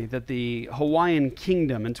Kauai, that the Hawaiian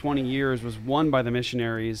kingdom in 20 years was won by the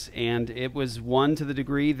missionaries, and it was won to the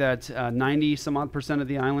degree that 90-some-odd% of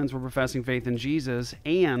the islands were professing faith in Jesus,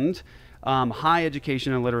 and high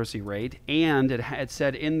education and literacy rate, and it had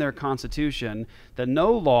said in their constitution that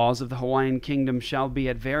no laws of the Hawaiian kingdom shall be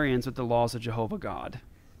at variance with the laws of Jehovah God.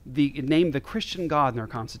 It named the Christian God in their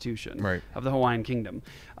constitution of the Hawaiian kingdom.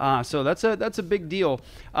 So that's a big deal.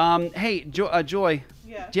 Hey, Joy, do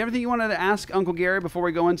you have anything you wanted to ask Uncle Gary before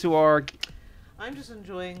we go into our... I'm just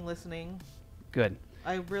enjoying listening. Good.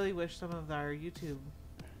 I really wish some of our YouTube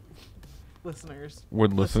listeners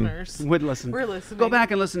would listen. We're listening. Go back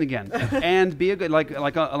and listen again. And be a good,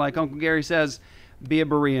 like Uncle Gary says, be a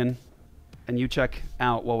Berean, and you check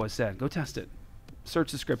out what was said. Go test it.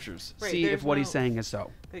 Search the scriptures. See if what he's saying is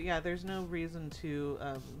so. Yeah, there's no reason to.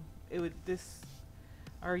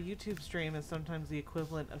 Our YouTube stream is sometimes the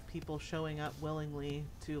equivalent of people showing up willingly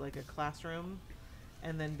to like a classroom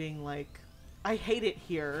and then being like, I hate it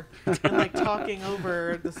here, and like talking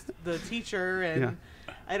over the teacher, and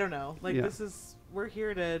I don't know, like we're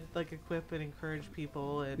here to like equip and encourage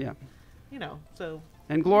people, and you know, so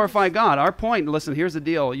and glorify God. Our point, listen, here's the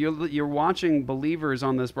deal. You're watching believers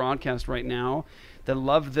on this broadcast right now that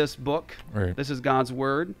love this book. Right. This is God's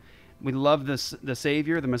word. We love the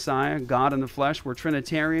Savior, the Messiah, God in the flesh. We're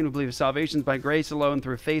Trinitarian. We believe salvation is by grace alone,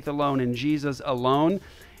 through faith alone, in Jesus alone.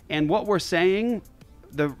 And what we're saying,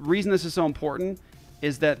 the reason this is so important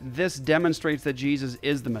is that this demonstrates that Jesus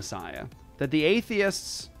is the Messiah. That the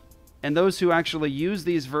atheists and those who actually use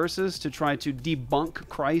these verses to try to debunk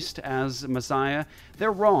Christ as Messiah,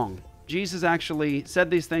 they're wrong. Jesus actually said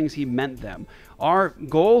these things. He meant them. Our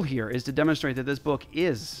goal here is to demonstrate that this book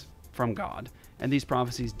is from God, and these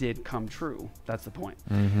prophecies did come true. That's the point.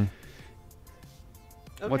 Mm-hmm.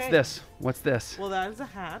 Okay. What's this? What's this? Well, that is a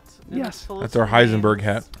hat. Yes. That's our Heisenberg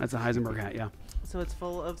hat. That's a Heisenberg hat, yeah. So it's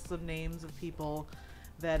full of some names of people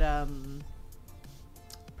that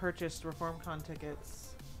purchased ReformCon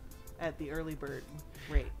tickets at the early bird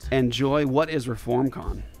rate. And Joy, what is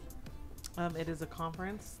ReformCon? It is a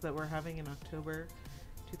conference that we're having in October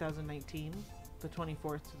 2019, the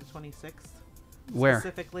 24th to the 26th. Where?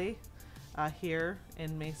 Specifically, here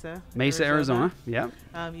in Mesa, Arizona. Yeah.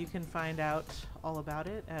 You can find out all about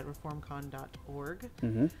it at reformcon.org.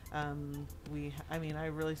 Mm-hmm. I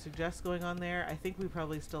really suggest going on there. I think we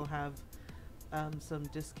probably still have some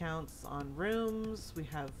discounts on rooms. We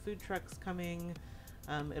have food trucks coming.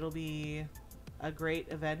 It'll be a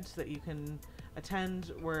great event that you can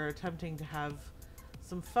attend. We're attempting to have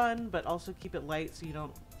some fun, but also keep it light so you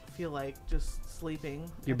don't feel like just sleeping.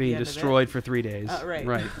 You're being destroyed for 3 days. Right.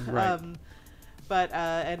 Right.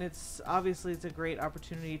 And it's obviously it's a great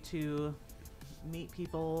opportunity to meet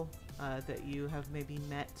people that you have maybe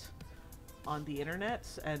met on the internet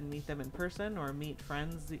and meet them in person, or meet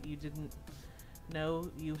friends that you didn't know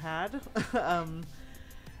you had.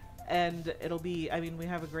 And it'll be, we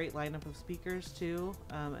have a great lineup of speakers too,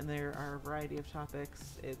 and there are a variety of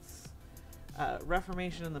topics. It's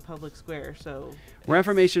Reformation in the Public Square. So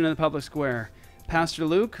Reformation in the Public Square. Pastor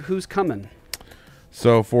Luke, who's coming?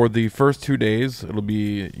 So for the first 2 days, it'll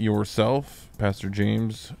be yourself, Pastor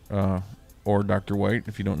James, or Dr. White,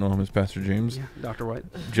 if you don't know him as Pastor James. Yeah, Dr. White.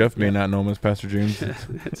 Jeff may not know him as Pastor James.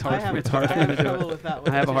 It's hard for me to do it.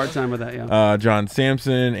 I have a hard time with that, yeah. John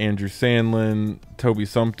Sampson, Andrew Sandlin, Toby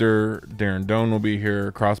Sumter, Darren Doan will be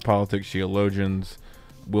here, Cross Politics, Theologians.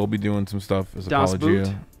 We'll be doing some stuff as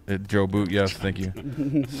Apologia. Joe Boot, yes, thank you.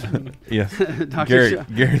 Yes.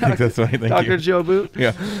 Gary thinks that's funny, thank you. Dr. Joe Boot.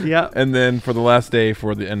 Yeah. Yeah. And then for the last day,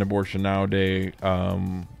 for the End Abortion Now Day,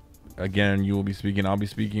 again, you will be speaking. I'll be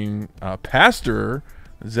speaking. Pastor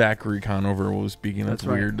Zachary Conover will be speaking. That's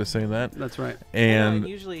weird to say that. That's right. And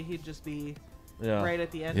usually he'd just be right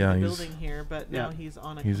at the end of the building here, but now he's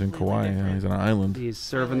on a he's in Kauai. Yeah, he's on an island. He's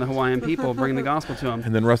serving the Hawaiian people, bringing the gospel to them.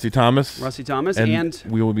 And then Rusty Thomas. And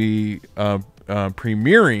we will be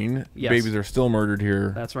premiering Babies Are Still Murdered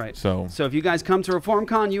here. That's right. So if you guys come to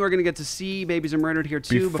ReformCon, you are going to get to see Babies Are Murdered here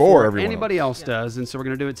too before anybody else does. And so we're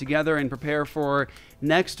going to do it together and prepare for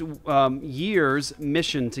next year's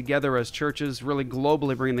mission together as churches, really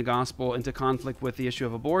globally bringing the gospel into conflict with the issue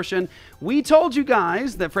of abortion. We told you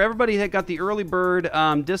guys that for everybody that got the early bird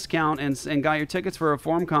discount and got your tickets for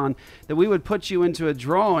ReformCon, that we would put you into a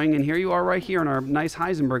drawing, and here you are right here in our nice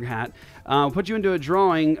Heisenberg hat. Put you into a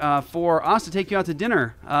drawing for us to take you out to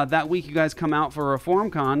dinner that week. You guys come out for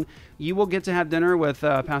ReformCon. You will get to have dinner with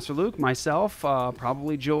Pastor Luke, myself,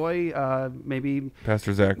 probably Joy, maybe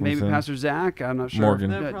Pastor Zach. Maybe Pastor Zach. I'm not sure. Morgan.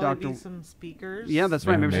 There'll probably be some speakers. Yeah, that's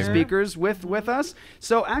right. Maybe some speakers with us.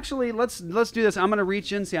 So actually, let's do this. I'm going to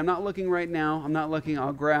reach in. See, I'm not looking right now. I'm not looking.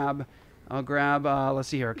 I'll grab. Let's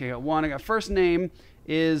see here. Okay, I got one. I got first name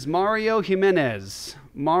is Mario Jimenez.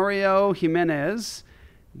 Mario Jimenez.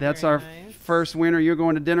 That's our first winner. You're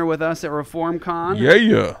going to dinner with us at ReformCon.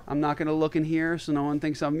 Yeah. I'm not going to look in here so no one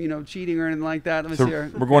thinks I'm, cheating or anything like that. Let me see here.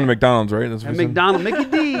 We're going to McDonald's, right? That's what McDonald's. Mickey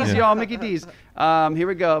D's, y'all. Mickey D's. Here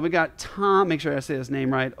we go. We got Tom. Make sure I say his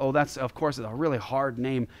name right. Oh, that's, of course, it's a really hard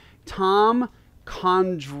name. Tom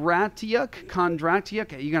Kondratiuk.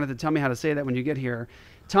 Kondratiuk. You're going to have to tell me how to say that when you get here.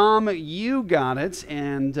 Tom, you got it.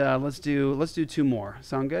 And let's do 2 more.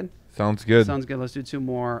 Sound good? Sounds good. Sounds good. Let's do 2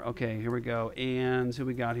 more. Okay, here we go. And who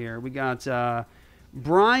we got here? We got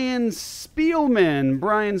Brian Spielman.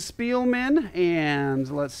 Brian Spielman. And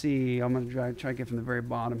let's see. I'm going to try to get from the very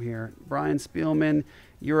bottom here. Brian Spielman,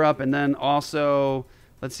 you're up. And then also,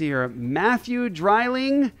 let's see here. Matthew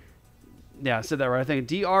Dreiling. Yeah, I said that right. I think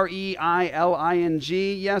D-R-E-I-L-I-N-G.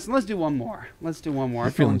 Yes, and let's do one more. I'm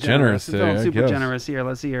feeling generous today, feeling I super guess. generous here.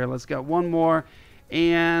 Let's see here. Let's go one more.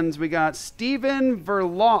 And we got Stephen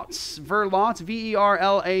Verlautz. Verlautz,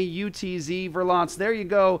 V-E-R-L-A-U-T-Z. Verlautz. There you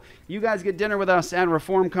go. You guys get dinner with us at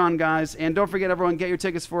ReformCon, guys. And don't forget, everyone, get your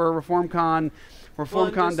tickets for ReformCon,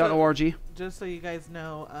 reformcon.org. Just so you guys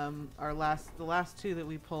know, the last two that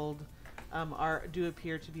we pulled do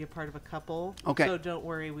appear to be a part of a couple. Okay. So don't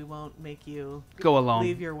worry, we won't make you go alone.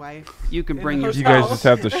 Leave your wife. You can bring your. You guys just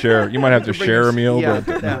have to share. You might have to share a meal, yeah,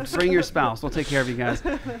 but yeah, bring your spouse. We'll take care of you guys.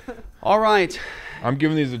 All right. I'm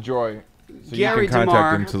giving these a joy. So Gary you can contact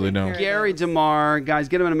Demar. them so they know. Gary Demar, guys,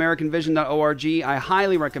 get him at AmericanVision.org. I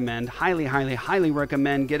highly recommend, highly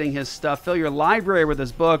recommend getting his stuff. Fill your library with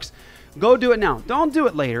his books. Go do it now. Don't do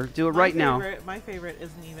it later. Do it right now. My favorite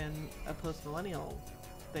isn't even a post-millennial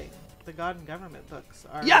thing. The God and Government books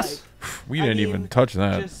are. Yes. We didn't even touch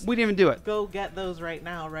that. We didn't even do it. Go get those right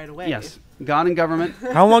now, right away. Yes. God and Government.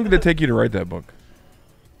 How long did it take you to write that book?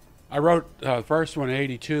 I wrote the first one in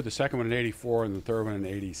 82, the second one in 84, and the third one in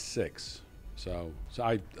 86. So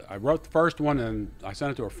I wrote the first one, and I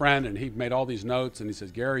sent it to a friend, and he made all these notes, and he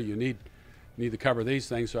says, Gary, you need to cover these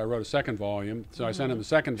things. So I wrote a second volume. So I sent him the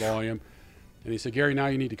second volume, and he said, Gary, now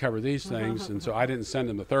you need to cover these things. And so I didn't send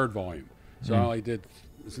him the third volume. So I only did.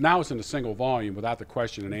 So now it's in a single volume without the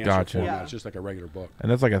question and answer Gotcha. format. Yeah. It's just like a regular book.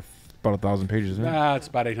 And that's like about 1,000 pages, isn't it? Nah, it's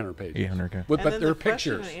about 800 pages. 800, okay. But And then there are the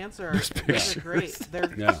question pictures. and answer There's are pictures. great.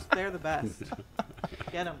 They're the best.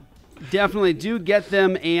 Get them. Definitely do get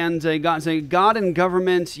them. And God and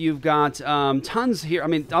Government, you've got tons here. I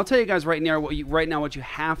mean, I'll tell you guys right now what you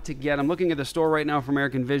have to get. I'm looking at the store right now for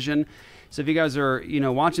American Vision. So if you guys are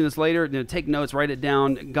watching this later, take notes, write it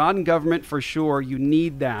down. God and Government for sure. You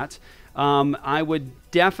need that. I would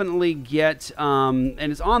definitely get, and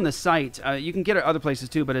it's on the site. You can get it other places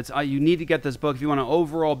too, but it's you need to get this book if you want an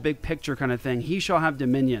overall big picture kind of thing. He Shall Have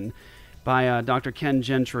Dominion by Dr. Ken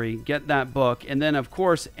Gentry. Get that book. And then, of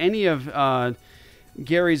course, any of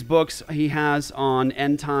Gary's books he has on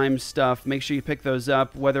end time stuff, make sure you pick those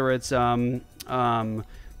up, whether it's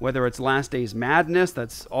Last Days Madness,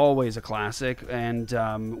 that's always a classic, and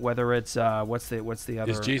whether it's what's the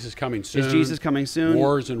other? Is Jesus Coming Soon? Is Jesus Coming Soon?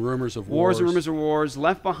 Wars and Rumors of Wars. Wars and Rumors of Wars.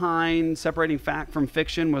 Left Behind, Separating Fact from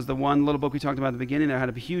Fiction was the one little book we talked about at the beginning that had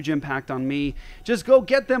a huge impact on me. Just go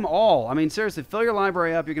get them all. I mean, seriously, fill your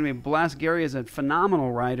library up. You're going to be blessed. Gary is a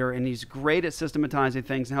phenomenal writer, and he's great at systematizing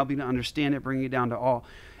things and helping you to understand it, bringing it down to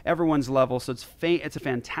everyone's level. So it's a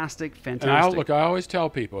fantastic. And I always tell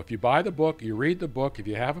people, if you buy the book, you read the book. If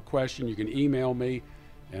you have a question, you can email me,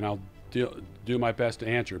 and I'll do my best to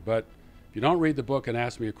answer. But if you don't read the book and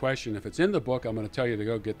ask me a question, if it's in the book, I'm going to tell you to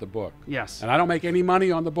go get the book. Yes. And I don't make any money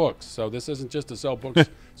on the books, so this isn't just to sell books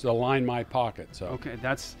to line my pocket. So okay,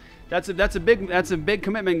 that's a big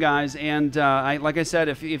commitment, guys. And like I said,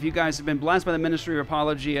 if you guys have been blessed by the ministry of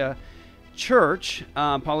Apologia Church,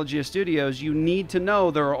 Apologia Studios, you need to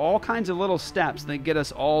know there are all kinds of little steps that get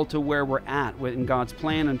us all to where we're at in God's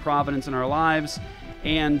plan and providence in our lives.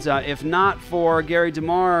 And if not for Gary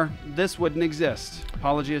Demar, this wouldn't exist.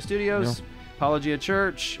 Apologia Studios, Apologia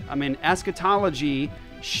Church. I mean, eschatology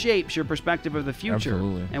shapes your perspective of the future.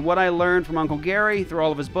 Absolutely. And what I learned from Uncle Gary through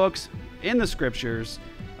all of his books in the scriptures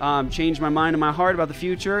changed my mind and my heart about the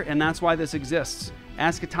future, and that's why this exists.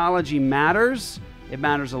 Eschatology matters. It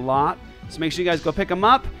matters a lot. So make sure you guys go pick them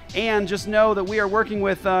up, and just know that we are working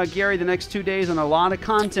with Gary the next 2 days on a lot of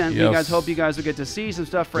content. Yes. You guys hope you guys will get to see some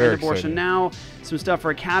stuff for Very End Abortion excited. Now, some stuff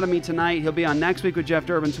for Academy tonight. He'll be on next week with Jeff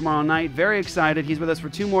Durbin tomorrow night. Very excited. He's with us for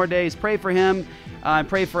 2 more days. Pray for him and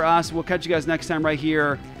pray for us. We'll catch you guys next time right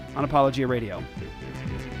here on Apologia Radio.